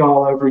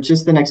Senegal over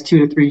just the next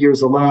 2 to 3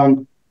 years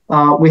alone.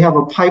 We have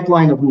a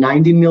pipeline of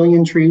 90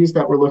 million trees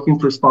that we're looking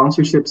for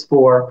sponsorships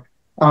for.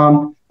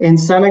 In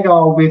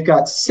Senegal, we've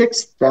got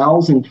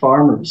 6,000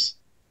 farmers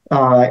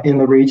in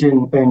the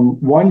region, in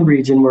one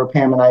region where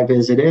Pam and I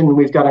visited, and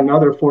we've got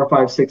another 4,000,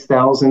 5,000,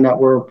 6,000 that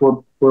we're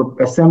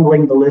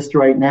assembling the list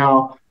right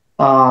now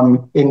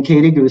in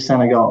Kédougou,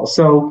 Senegal.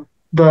 So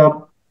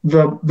the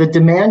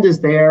demand is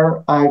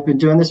there. I've been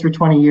doing this for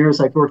 20 years.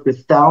 I've worked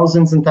with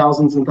thousands and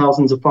thousands and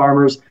thousands of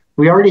farmers.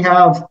 We already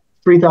have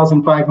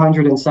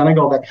 3,500 in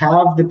Senegal that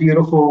have the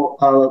beautiful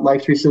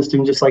Lifetree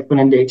system, just like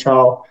Beninda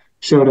Chal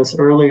showed us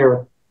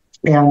earlier.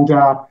 And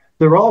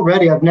they're all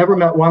ready. I've never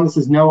met one that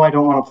says, no, I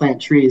don't want to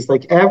plant trees.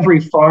 Like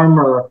every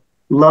farmer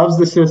loves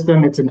the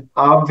system. It's an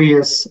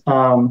obvious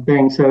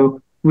thing.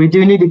 So we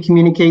do need to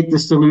communicate the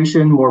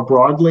solution more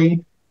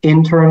broadly,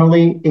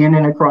 internally, in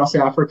and across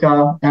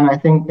Africa. And I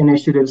think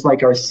initiatives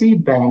like our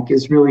seed bank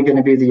is really going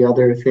to be the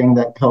other thing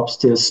that helps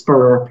to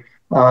spur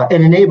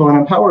and enable and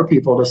empower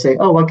people to say,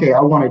 oh, okay,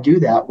 I want to do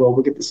that. Well,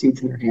 we'll get the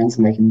seeds in their hands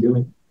and they can do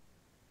it.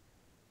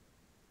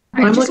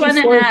 I just want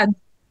to add,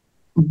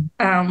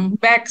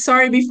 Beck,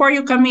 sorry, before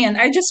you come in,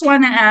 I just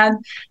want to add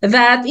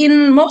that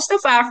in most of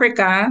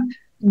Africa,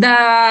 the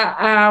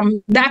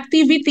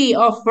activity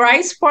of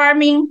rice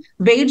farming,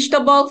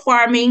 vegetable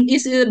farming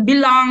it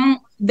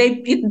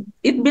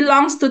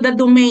belongs to the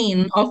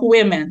domain of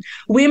women.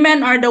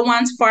 Women are the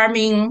ones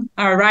farming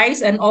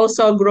rice and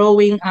also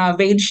growing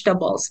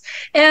vegetables.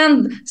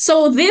 And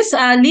so this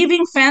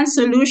living fence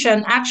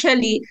solution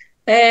actually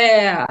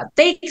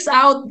takes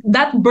out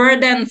that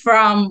burden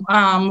from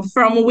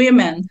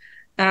women.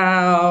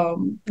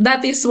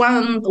 That is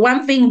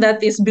one thing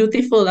that is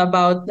beautiful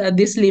about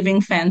this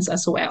living fence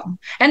as well.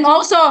 And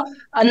also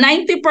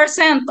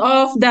 90%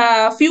 of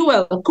the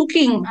fuel,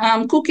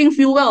 cooking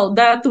fuel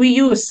that we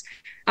use,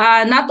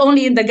 not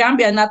only in the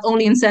Gambia, not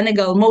only in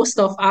Senegal, most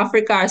of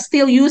Africa are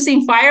still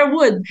using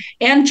firewood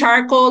and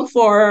charcoal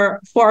for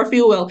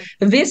fuel.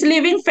 This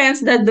living fence,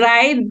 the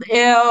dried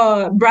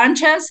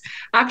branches,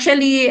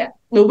 actually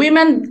the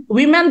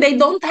women they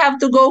don't have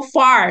to go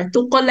far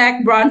to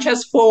collect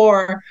branches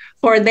for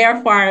their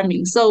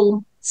farming.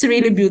 So it's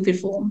really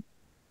beautiful.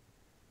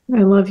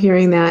 I love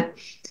hearing that.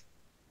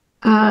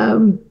 I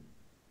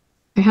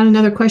had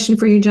another question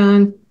for you,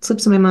 John.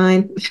 Slips in my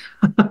mind.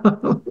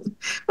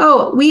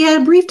 Oh, we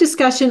had a brief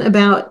discussion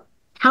about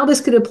how this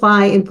could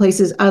apply in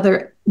places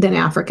other than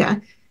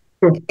Africa.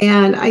 Sure.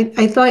 And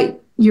I thought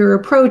your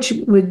approach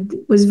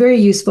was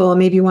very useful, and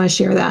maybe you want to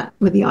share that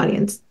with the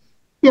audience.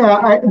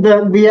 Yeah,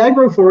 the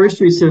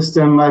agroforestry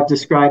system I've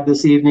described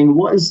this evening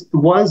it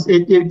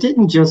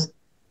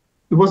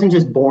wasn't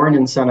just born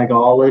in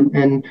Senegal,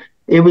 and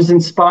it was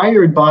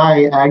inspired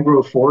by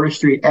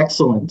agroforestry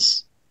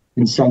excellence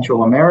in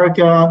Central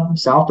America,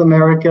 South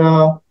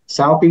America,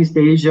 Southeast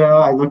Asia.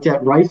 I looked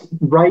at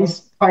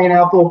rice,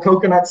 pineapple,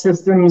 coconut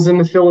systems in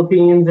the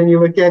Philippines, and you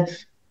look at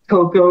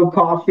cocoa,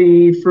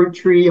 coffee, fruit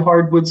tree,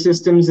 hardwood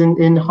systems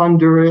in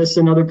Honduras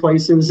and other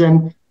places,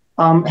 and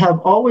have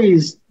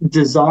always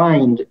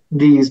designed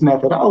these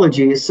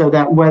methodologies so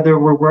that whether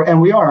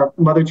we are,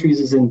 Mother Trees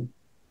is in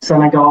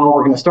Senegal,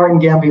 we're going to start in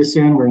Gambia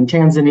soon, we're in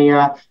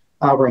Tanzania,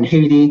 we're in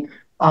Haiti.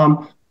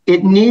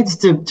 It needs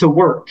to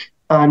work.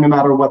 no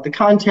matter what the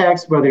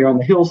context, whether you're on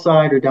the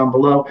hillside or down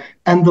below.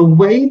 And the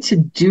way to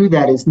do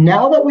that is,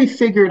 now that we've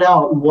figured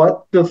out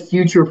what the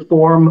future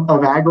form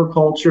of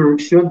agriculture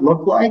should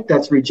look like,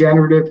 that's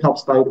regenerative,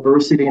 helps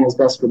biodiversity, and is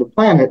best for the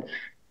planet,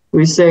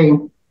 we say,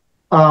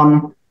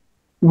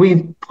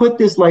 we've put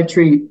this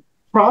Lifetree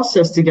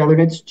process together,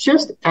 and it's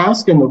just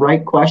asking the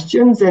right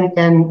questions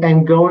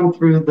and going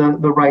through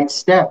the right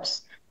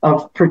steps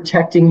of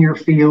protecting your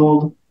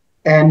field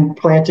and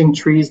planting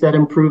trees that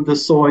improve the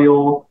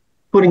soil,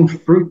 putting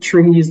fruit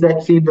trees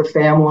that feed the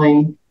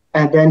family,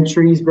 and then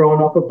trees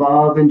growing up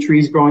above and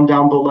trees growing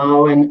down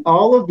below. And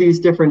all of these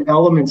different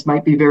elements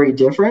might be very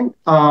different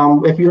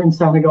if you're in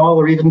Senegal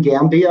or even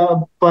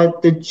Gambia,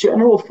 but the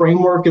general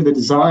framework of the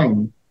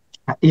design,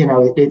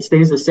 it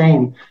stays the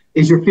same.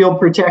 Is your field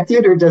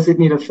protected, or does it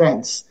need a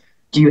fence?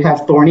 Do you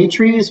have thorny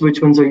trees?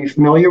 Which ones are you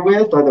familiar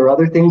with? Are there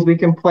other things we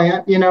can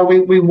plant?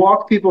 We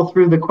walk people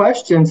through the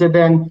questions, and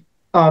then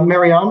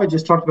Mariama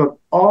just talked about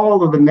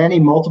all of the many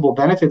multiple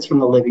benefits from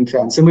the living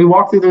fence, and we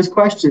walk through those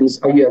questions.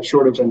 Are you have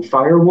shortage on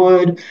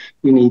firewood?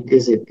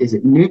 Is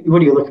it new?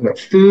 What are you looking at?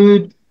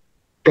 Food,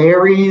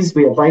 berries.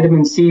 We have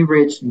vitamin C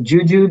rich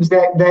jujubes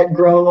that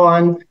grow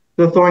on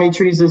the thorny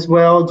trees as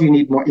well. Do you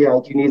need more? Yeah.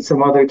 Do you need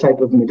some other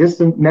type of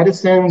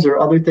medicines or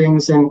other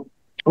things? And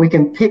we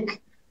can pick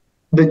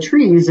the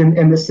trees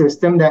in the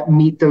system that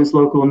meet those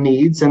local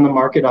needs and the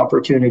market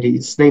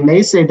opportunities. They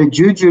may say the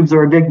jujubes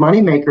are a big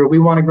moneymaker. We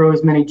want to grow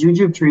as many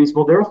jujube trees.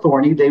 Well, they're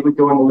thorny. They would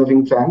go in the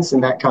living fence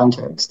in that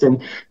context. And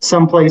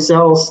someplace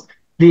else,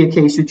 the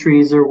acacia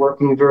trees are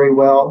working very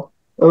well.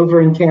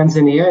 Over in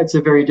Tanzania, it's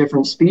a very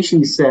different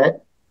species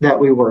set that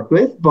we work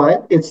with,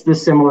 but it's the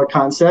similar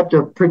concept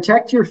of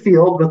protect your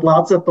field with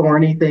lots of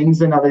thorny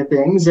things and other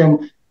things,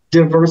 and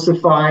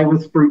diversify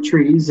with fruit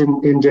trees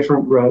in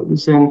different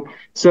rows. And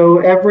so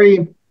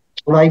every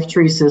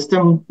Lifetree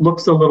system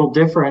looks a little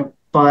different,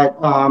 but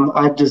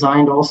I've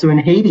designed also in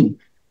Haiti.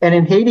 And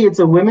in Haiti, it's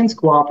a women's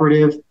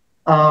cooperative,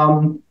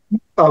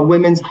 a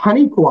women's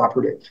honey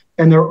cooperative,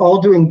 and they're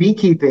all doing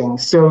beekeeping.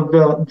 So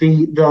the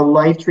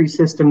Lifetree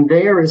system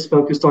there is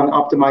focused on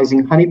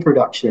optimizing honey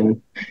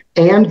production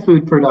and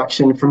food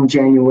production from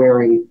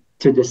January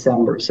to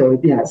December. So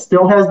it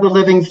still has the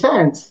living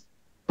fence,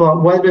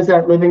 but what does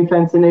that living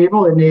fence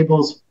enable? It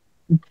enables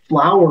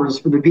flowers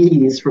for the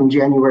bees from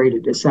January to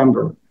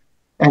December.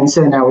 And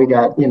so now we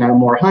got,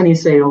 more honey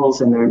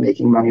sales, and they're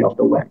making money off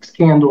the wax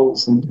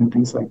candles and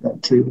things like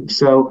that too.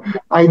 So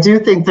I do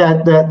think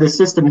that the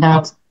system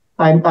has,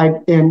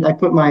 I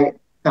put my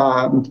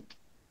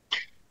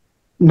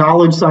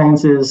knowledge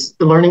sciences,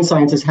 the learning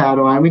sciences hat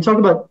on. We talk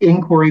about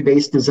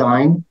inquiry-based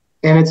design,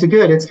 and it's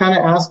kind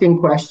of asking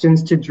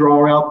questions to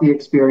draw out the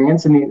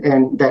experience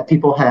and that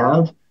people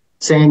have,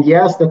 saying,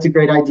 yes, that's a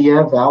great idea,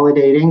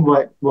 validating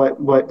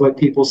what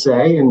people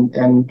say,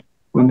 and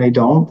when they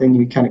don't, then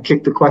you kind of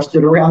kick the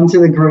question around to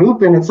the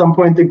group, and at some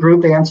point the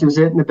group answers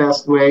it in the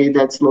best way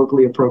that's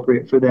locally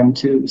appropriate for them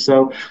too.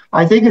 So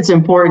I think it's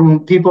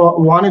important.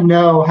 People want to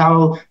know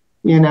how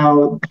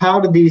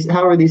are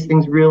these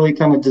things really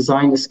kind of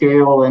designed to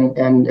scale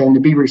and to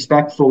be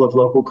respectful of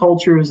local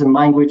cultures and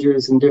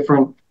languages and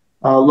different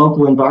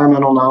local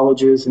environmental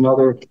knowledges and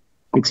other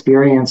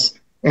experience.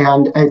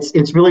 And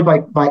it's really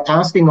by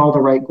asking all the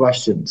right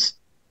questions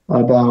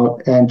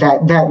about, and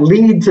that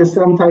lead to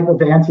some type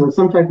of answer,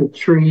 some type of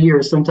tree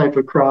or some type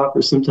of crop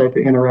or some type of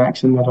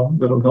interaction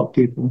that'll help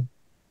people.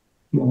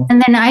 Yeah.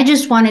 And then I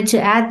just wanted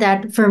to add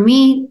that for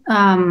me,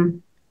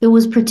 it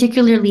was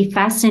particularly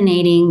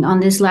fascinating on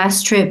this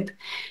last trip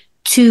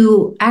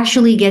to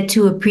actually get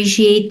to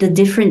appreciate the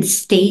different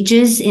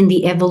stages in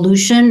the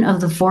evolution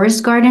of the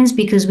forest gardens,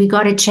 because we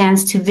got a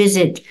chance to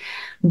visit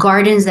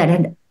gardens that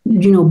had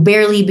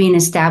barely been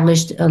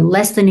established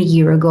less than a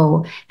year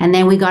ago. And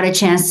then we got a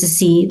chance to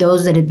see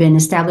those that had been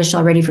established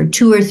already for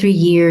 2 or 3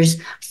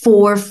 years,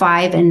 4,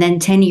 5, and then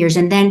 10 years.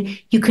 And then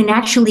you can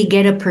actually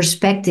get a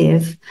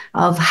perspective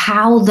of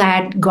how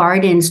that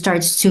garden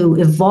starts to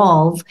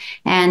evolve.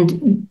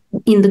 And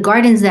in the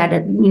gardens that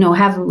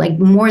have like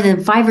more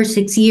than 5 or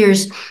 6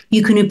 years,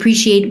 you can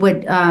appreciate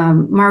what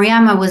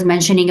Mariama was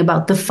mentioning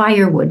about the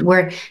firewood,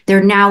 where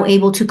they're now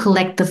able to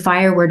collect the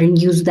firewood and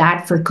use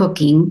that for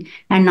cooking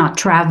and not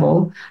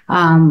travel.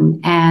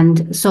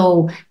 And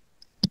so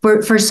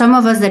for some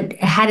of us that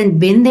hadn't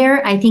been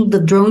there, I think the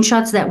drone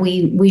shots that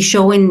we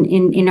show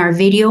in our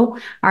video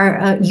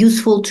are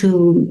useful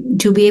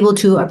to be able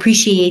to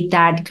appreciate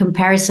that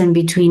comparison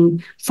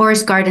between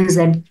forest gardens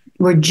that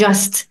were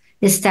just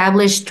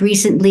established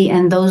recently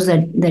and those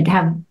that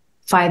have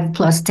 5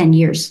 plus 10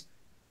 years.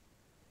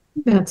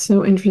 That's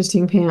so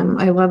interesting, Pam.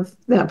 I love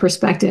that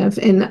perspective.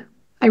 And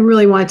I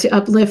really want to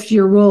uplift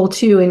your role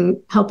too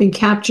in helping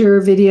capture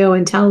video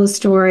and tell the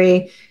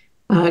story,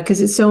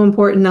 because it's so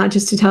important not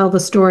just to tell the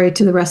story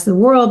to the rest of the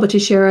world, but to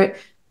share it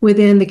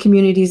within the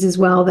communities as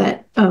well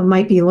that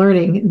might be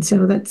learning. And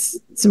so that's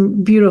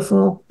some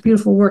beautiful,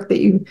 beautiful work that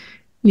you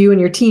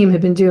and your team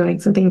have been doing.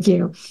 So thank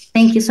you.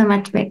 Thank you so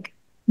much, Vic.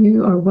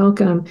 You are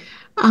welcome.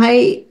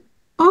 I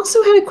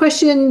also had a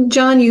question,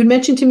 John. You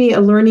mentioned to me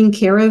a learning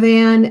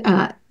caravan,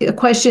 a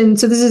question.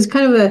 So this is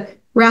kind of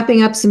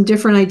wrapping up some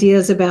different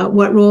ideas about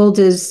what role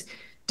does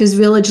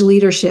village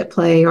leadership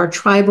play, or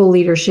tribal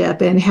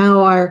leadership, and how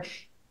are,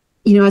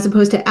 as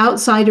opposed to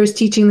outsiders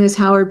teaching this,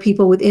 how are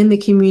people within the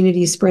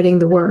community spreading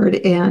the word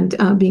and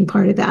being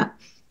part of that?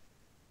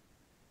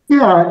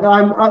 Yeah,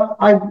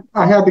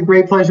 I had the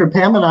great pleasure,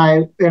 Pam and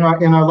I, in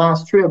our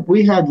last trip,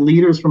 we had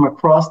leaders from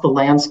across the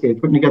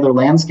landscape putting together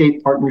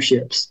landscape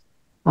partnerships.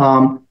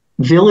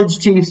 Village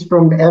chiefs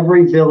from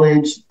every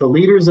village, the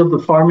leaders of the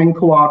farming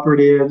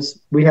cooperatives.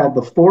 We had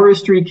the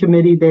forestry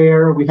committee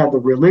there. We had the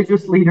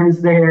religious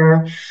leaders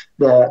there,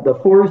 the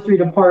forestry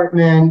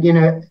department,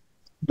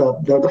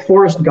 the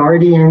forest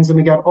guardians, and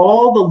we got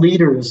all the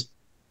leaders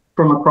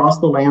from across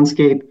the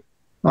landscape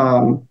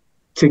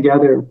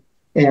together.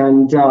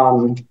 And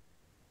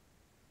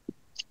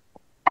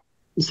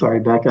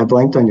sorry, Beck, I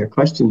blanked on your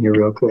question here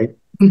real quick.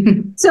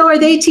 So are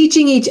they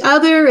teaching each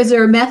other? Is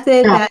there a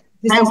method that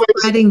this is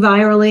spreading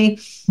virally?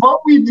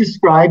 What we've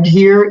described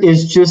here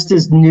is just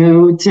as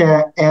new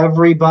to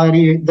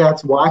everybody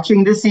that's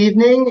watching this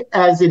evening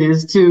as it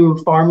is to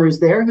farmers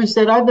there who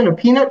said, I've been a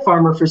peanut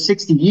farmer for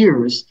 60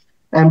 years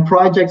and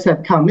projects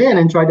have come in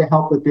and tried to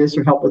help with this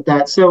or help with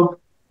that. So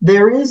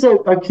there is a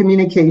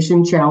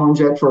communication challenge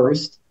at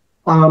first.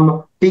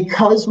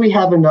 Because we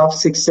have enough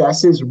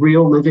successes,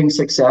 real living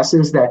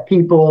successes that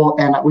people,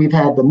 and we've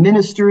had the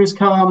ministers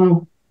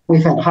come,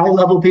 we've had high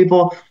level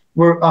people,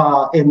 we're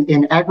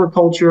in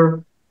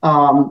agriculture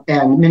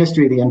and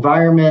Ministry of the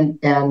Environment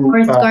and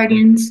Forest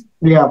guardians.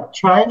 Yeah,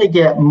 trying to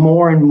get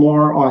more and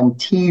more on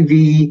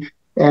TV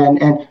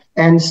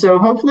and so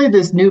hopefully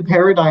this new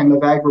paradigm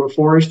of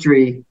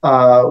agroforestry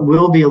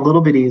will be a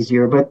little bit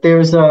easier. But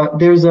there's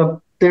a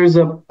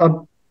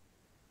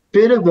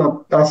bit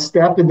of a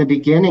step in the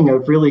beginning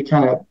of really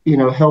kind of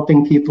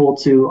helping people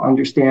to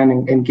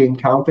understand and gain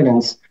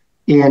confidence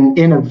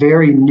in a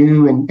very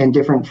new and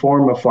different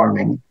form of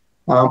farming.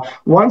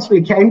 Once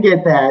we can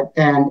get that,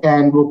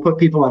 and we'll put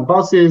people on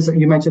buses.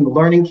 You mentioned the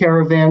learning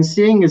caravans.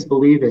 Seeing is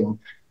believing.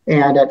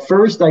 And at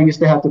first, I used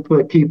to have to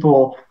put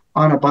people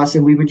on a bus,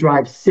 and we would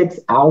drive 6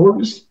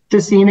 hours to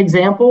see an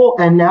example.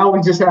 And now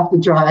we just have to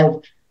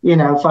drive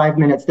 5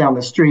 minutes down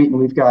the street, and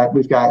we've got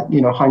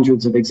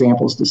hundreds of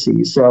examples to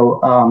see. So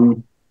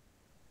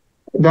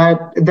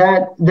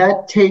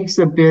that takes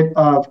a bit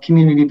of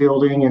community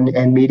building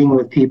and meeting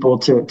with people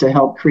to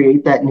help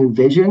create that new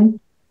vision.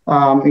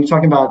 You're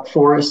talking about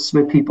forests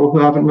with people who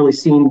haven't really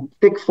seen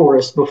thick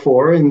forests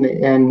before,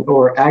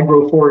 or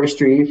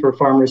agroforestry for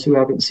farmers who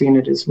haven't seen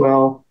it as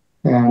well.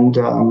 And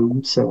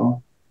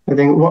so I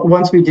think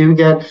once we do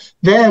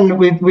then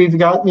we've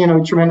got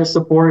tremendous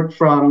support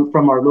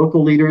from our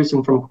local leaders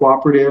and from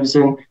cooperatives,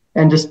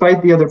 and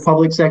despite the other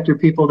public sector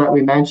people that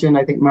we mentioned,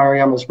 I think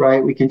Mariam is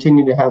right. We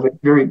continue to have a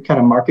very kind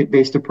of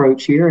market-based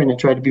approach here, and to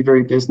try to be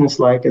very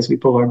business-like as we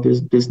pull our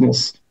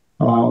business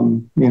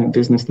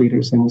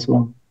leaders in as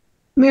well.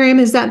 Miriam,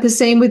 is that the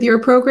same with your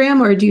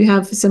program, or do you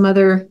have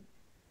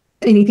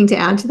anything to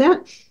add to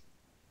that?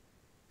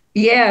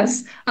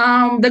 Yes,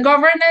 the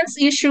governance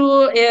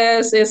issue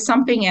is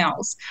something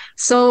else.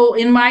 So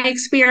in my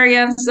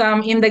experience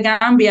in the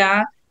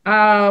Gambia,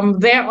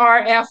 there are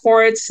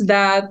efforts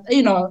that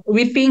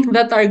we think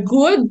that are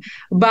good,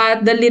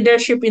 but the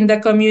leadership in the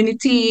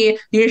community,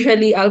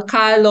 usually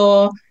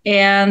Alcalo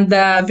and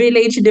the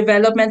village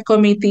development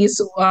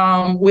committees,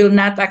 will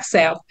not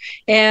accept,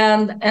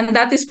 and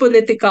that is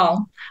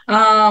political.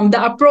 The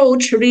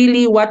approach,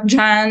 really, what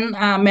John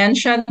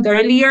mentioned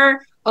earlier,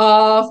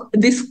 of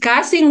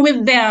discussing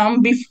with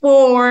them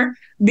before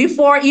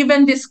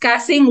even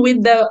discussing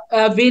with the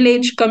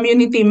village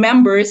community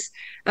members,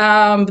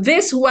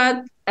 this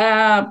what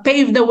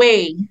paved the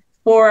way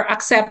for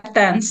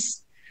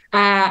acceptance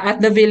at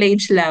the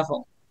village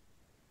level.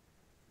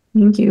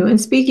 Thank you.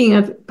 And speaking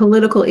of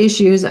political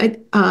issues,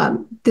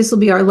 this will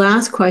be our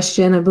last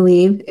question, I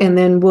believe, and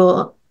then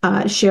we'll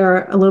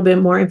share a little bit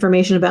more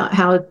information about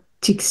how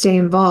to stay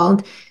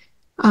involved.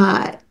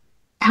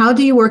 How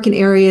do you work in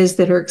areas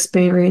that are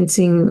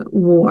experiencing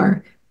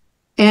war?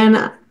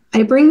 And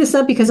I bring this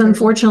up because,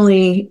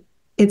 unfortunately,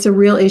 it's a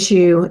real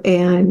issue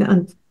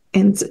and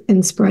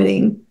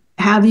spreading.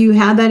 Have you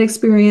had that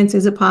experience?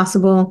 Is it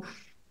possible?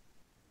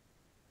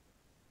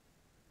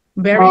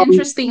 Very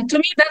interesting. To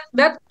me,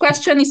 that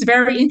question is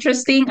very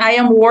interesting. I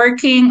am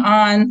working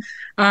on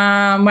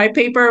my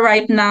paper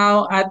right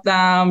now at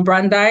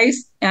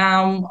Brandeis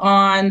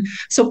on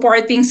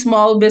supporting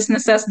small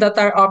businesses that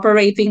are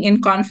operating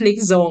in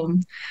conflict zone.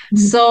 Mm-hmm.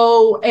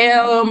 So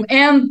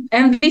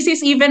and this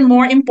is even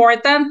more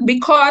important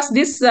because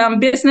these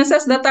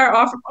businesses that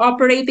are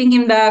operating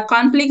in the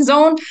conflict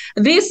zone,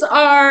 these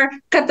are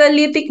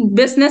catalytic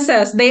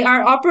businesses. They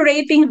are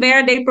operating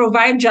there. They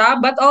provide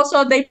job, but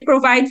also they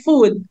provide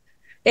food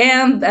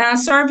and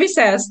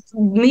services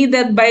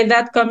needed by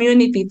that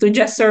community to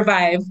just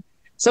survive.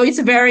 So it's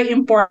very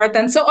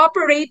important. So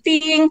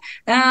operating,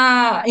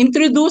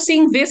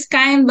 introducing this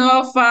kind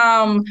of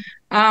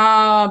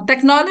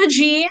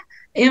technology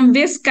in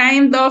this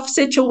kind of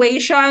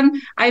situation,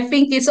 I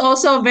think is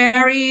also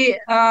very,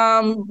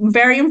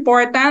 very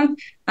important.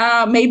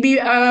 Maybe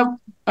a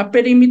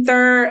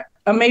perimeter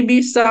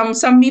maybe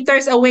some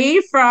meters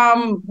away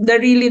from the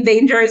really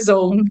danger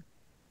zone.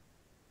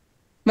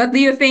 What do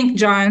you think,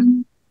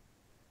 John?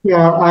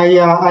 Yeah,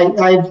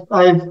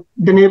 I've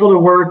been able to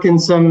work in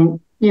some,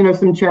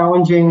 some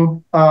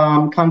challenging,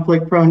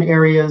 conflict-prone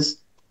areas.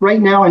 Right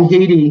now in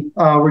Haiti,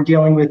 we're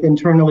dealing with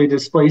internally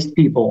displaced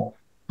people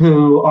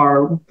who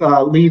are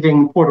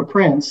leaving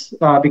Port-au-Prince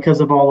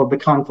because of all of the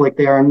conflict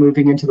there and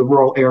moving into the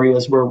rural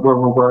areas where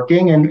we're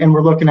working. And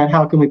we're looking at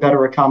how can we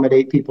better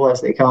accommodate people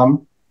as they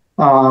come.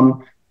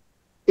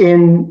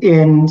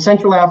 In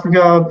Central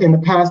Africa, in the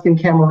past in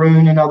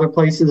Cameroon and other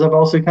places, I've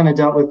also kind of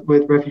dealt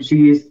with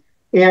refugees.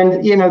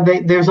 And,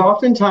 there's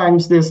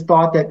oftentimes this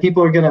thought that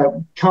people are going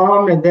to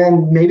come and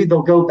then maybe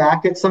they'll go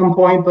back at some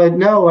point. But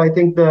no, I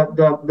think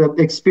the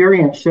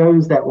experience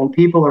shows that when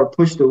people are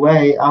pushed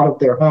away out of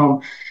their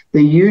home,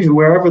 they usually,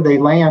 wherever they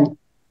land,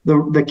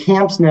 the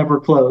camps never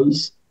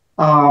close.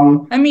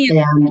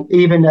 And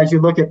even as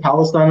you look at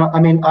Palestine,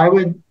 I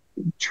would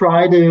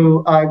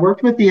I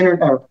worked with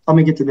let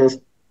me get to this.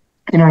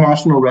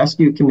 International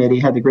Rescue Committee,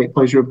 had the great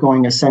pleasure of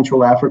going to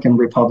Central African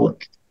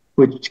Republic,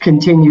 which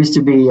continues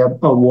to be a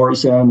war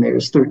zone.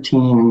 There's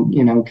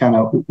 13, kind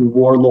of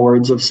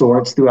warlords of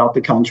sorts throughout the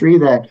country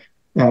that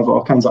have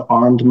all kinds of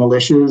armed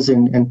militias.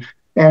 And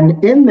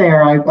in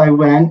there, I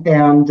went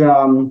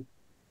and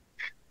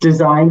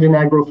designed an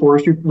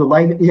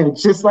agroforestry,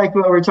 just like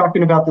what we're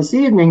talking about this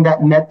evening,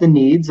 that met the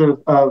needs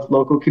of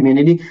local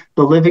community.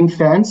 The living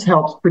fence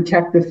helps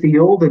protect the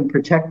field and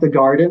protect the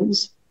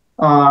gardens.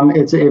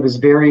 It was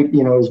very, it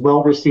was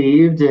well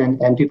received,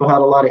 and people had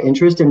a lot of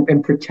interest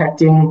in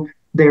protecting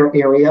their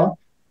area.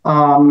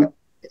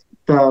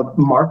 The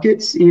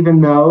markets,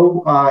 even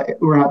though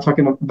we're not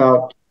talking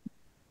about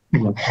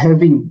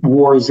heavy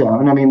war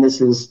zone, this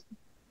is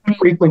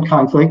frequent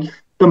conflict,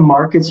 the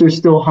markets are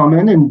still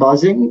humming and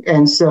buzzing.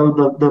 And so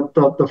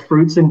the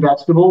fruits and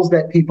vegetables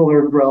that people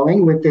are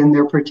growing within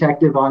their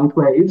protective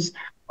enclaves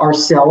are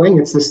selling.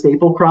 It's the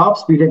staple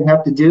crops. We didn't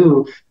have to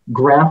do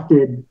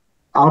grafted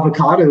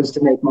avocados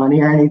to make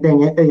money or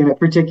anything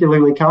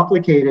particularly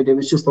complicated. It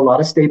was just a lot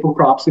of staple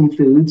crops and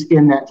foods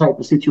in that type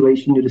of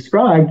situation you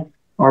described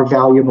are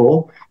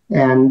valuable.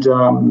 And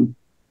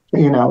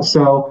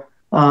so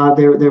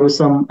there was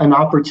an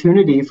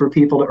opportunity for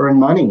people to earn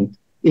money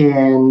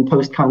in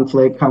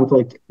post-conflict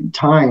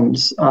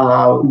times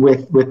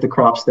with the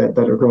crops that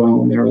are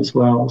growing in there as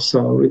well.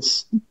 So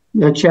it's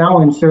a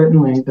challenge,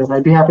 certainly, but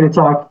I'd be happy to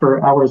talk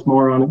for hours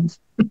more on it.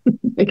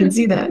 I can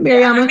see that.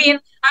 Mariama?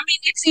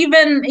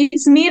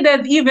 It's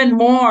needed even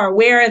more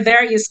where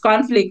there is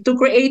conflict to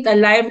create a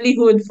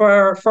livelihood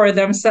for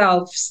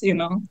themselves,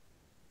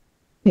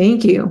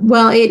 Thank you.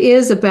 Well, it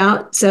is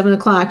about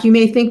 7:00. You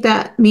may think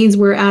that means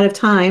we're out of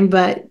time,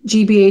 but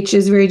GBH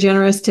is very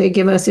generous to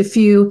give us a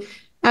few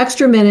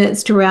extra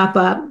minutes to wrap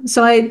up.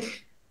 So I'd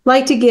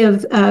like to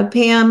give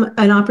Pam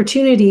an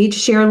opportunity to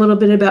share a little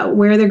bit about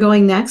where they're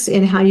going next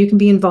and how you can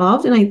be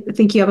involved. And I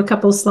think you have a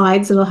couple of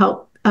slides that'll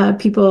help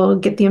people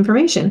get the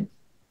information.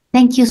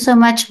 Thank you so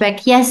much,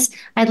 Beck. Yes,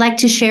 I'd like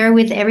to share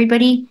with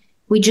everybody.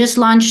 We just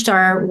launched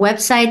our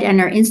website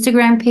and our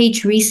Instagram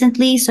page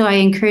recently, so I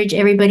encourage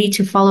everybody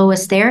to follow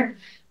us there.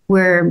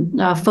 We're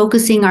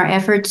focusing our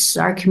efforts,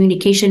 our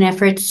communication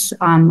efforts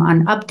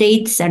on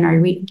updates and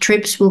our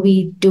trips we'll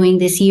be doing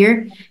this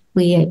year.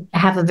 We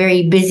have a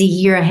very busy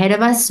year ahead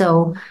of us,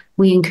 so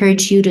we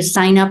encourage you to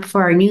sign up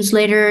for our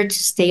newsletter to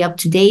stay up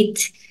to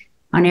date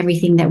on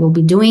everything that we'll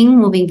be doing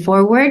moving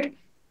forward.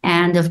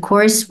 And of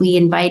course, we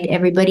invite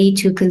everybody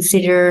to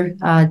consider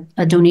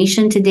a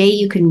donation today.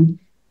 You can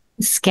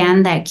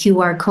scan that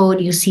QR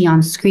code you see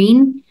on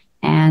screen,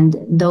 and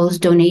those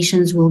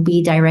donations will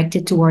be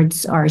directed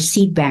towards our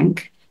seed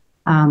bank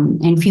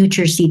and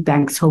future seed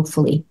banks,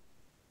 hopefully.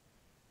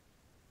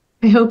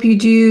 I hope you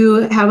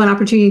do have an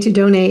opportunity to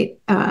donate.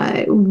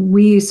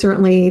 We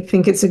certainly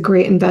think it's a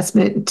great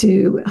investment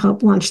to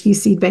help launch these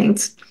seed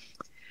banks.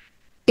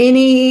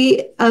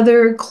 Any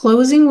other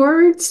closing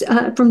words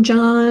from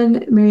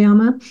John,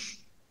 Mariama?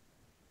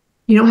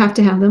 You don't have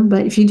to have them,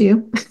 but if you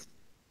do.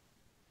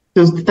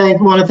 Just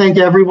want to thank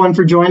everyone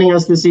for joining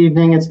us this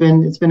evening. It's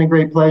been a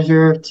great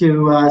pleasure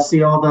to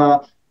see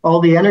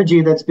all the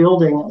energy that's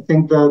building. I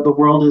think the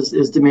world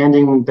is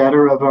demanding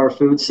better of our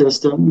food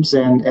systems,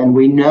 and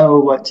we know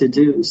what to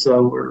do.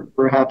 So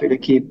we're happy to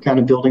keep kind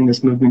of building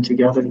this movement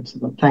together.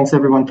 So thanks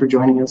everyone for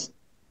joining us.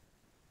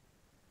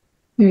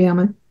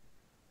 Mariama.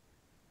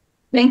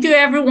 Thank you,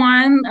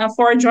 everyone,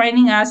 for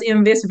joining us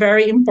in this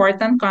very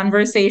important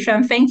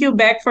conversation. Thank you,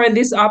 Beck, for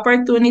this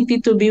opportunity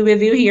to be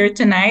with you here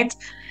tonight.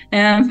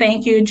 And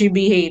thank you,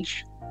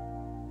 GBH.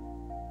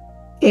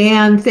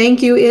 And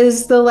thank you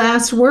is the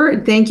last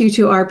word. Thank you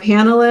to our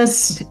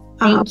panelists.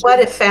 What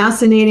a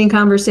fascinating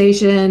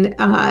conversation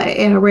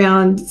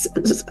around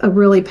a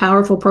really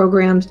powerful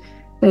program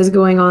that is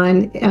going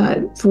on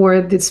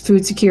for this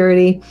food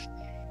security.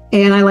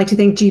 And I'd like to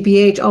thank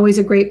GBH, always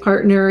a great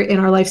partner in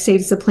our Life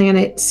Saves the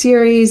Planet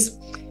series.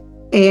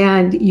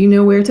 And you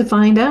know where to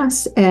find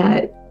us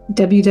at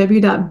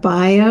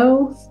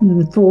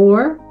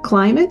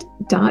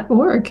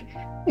www.bioforclimate.org.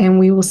 And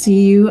we will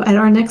see you at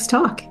our next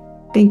talk.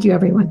 Thank you,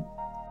 everyone.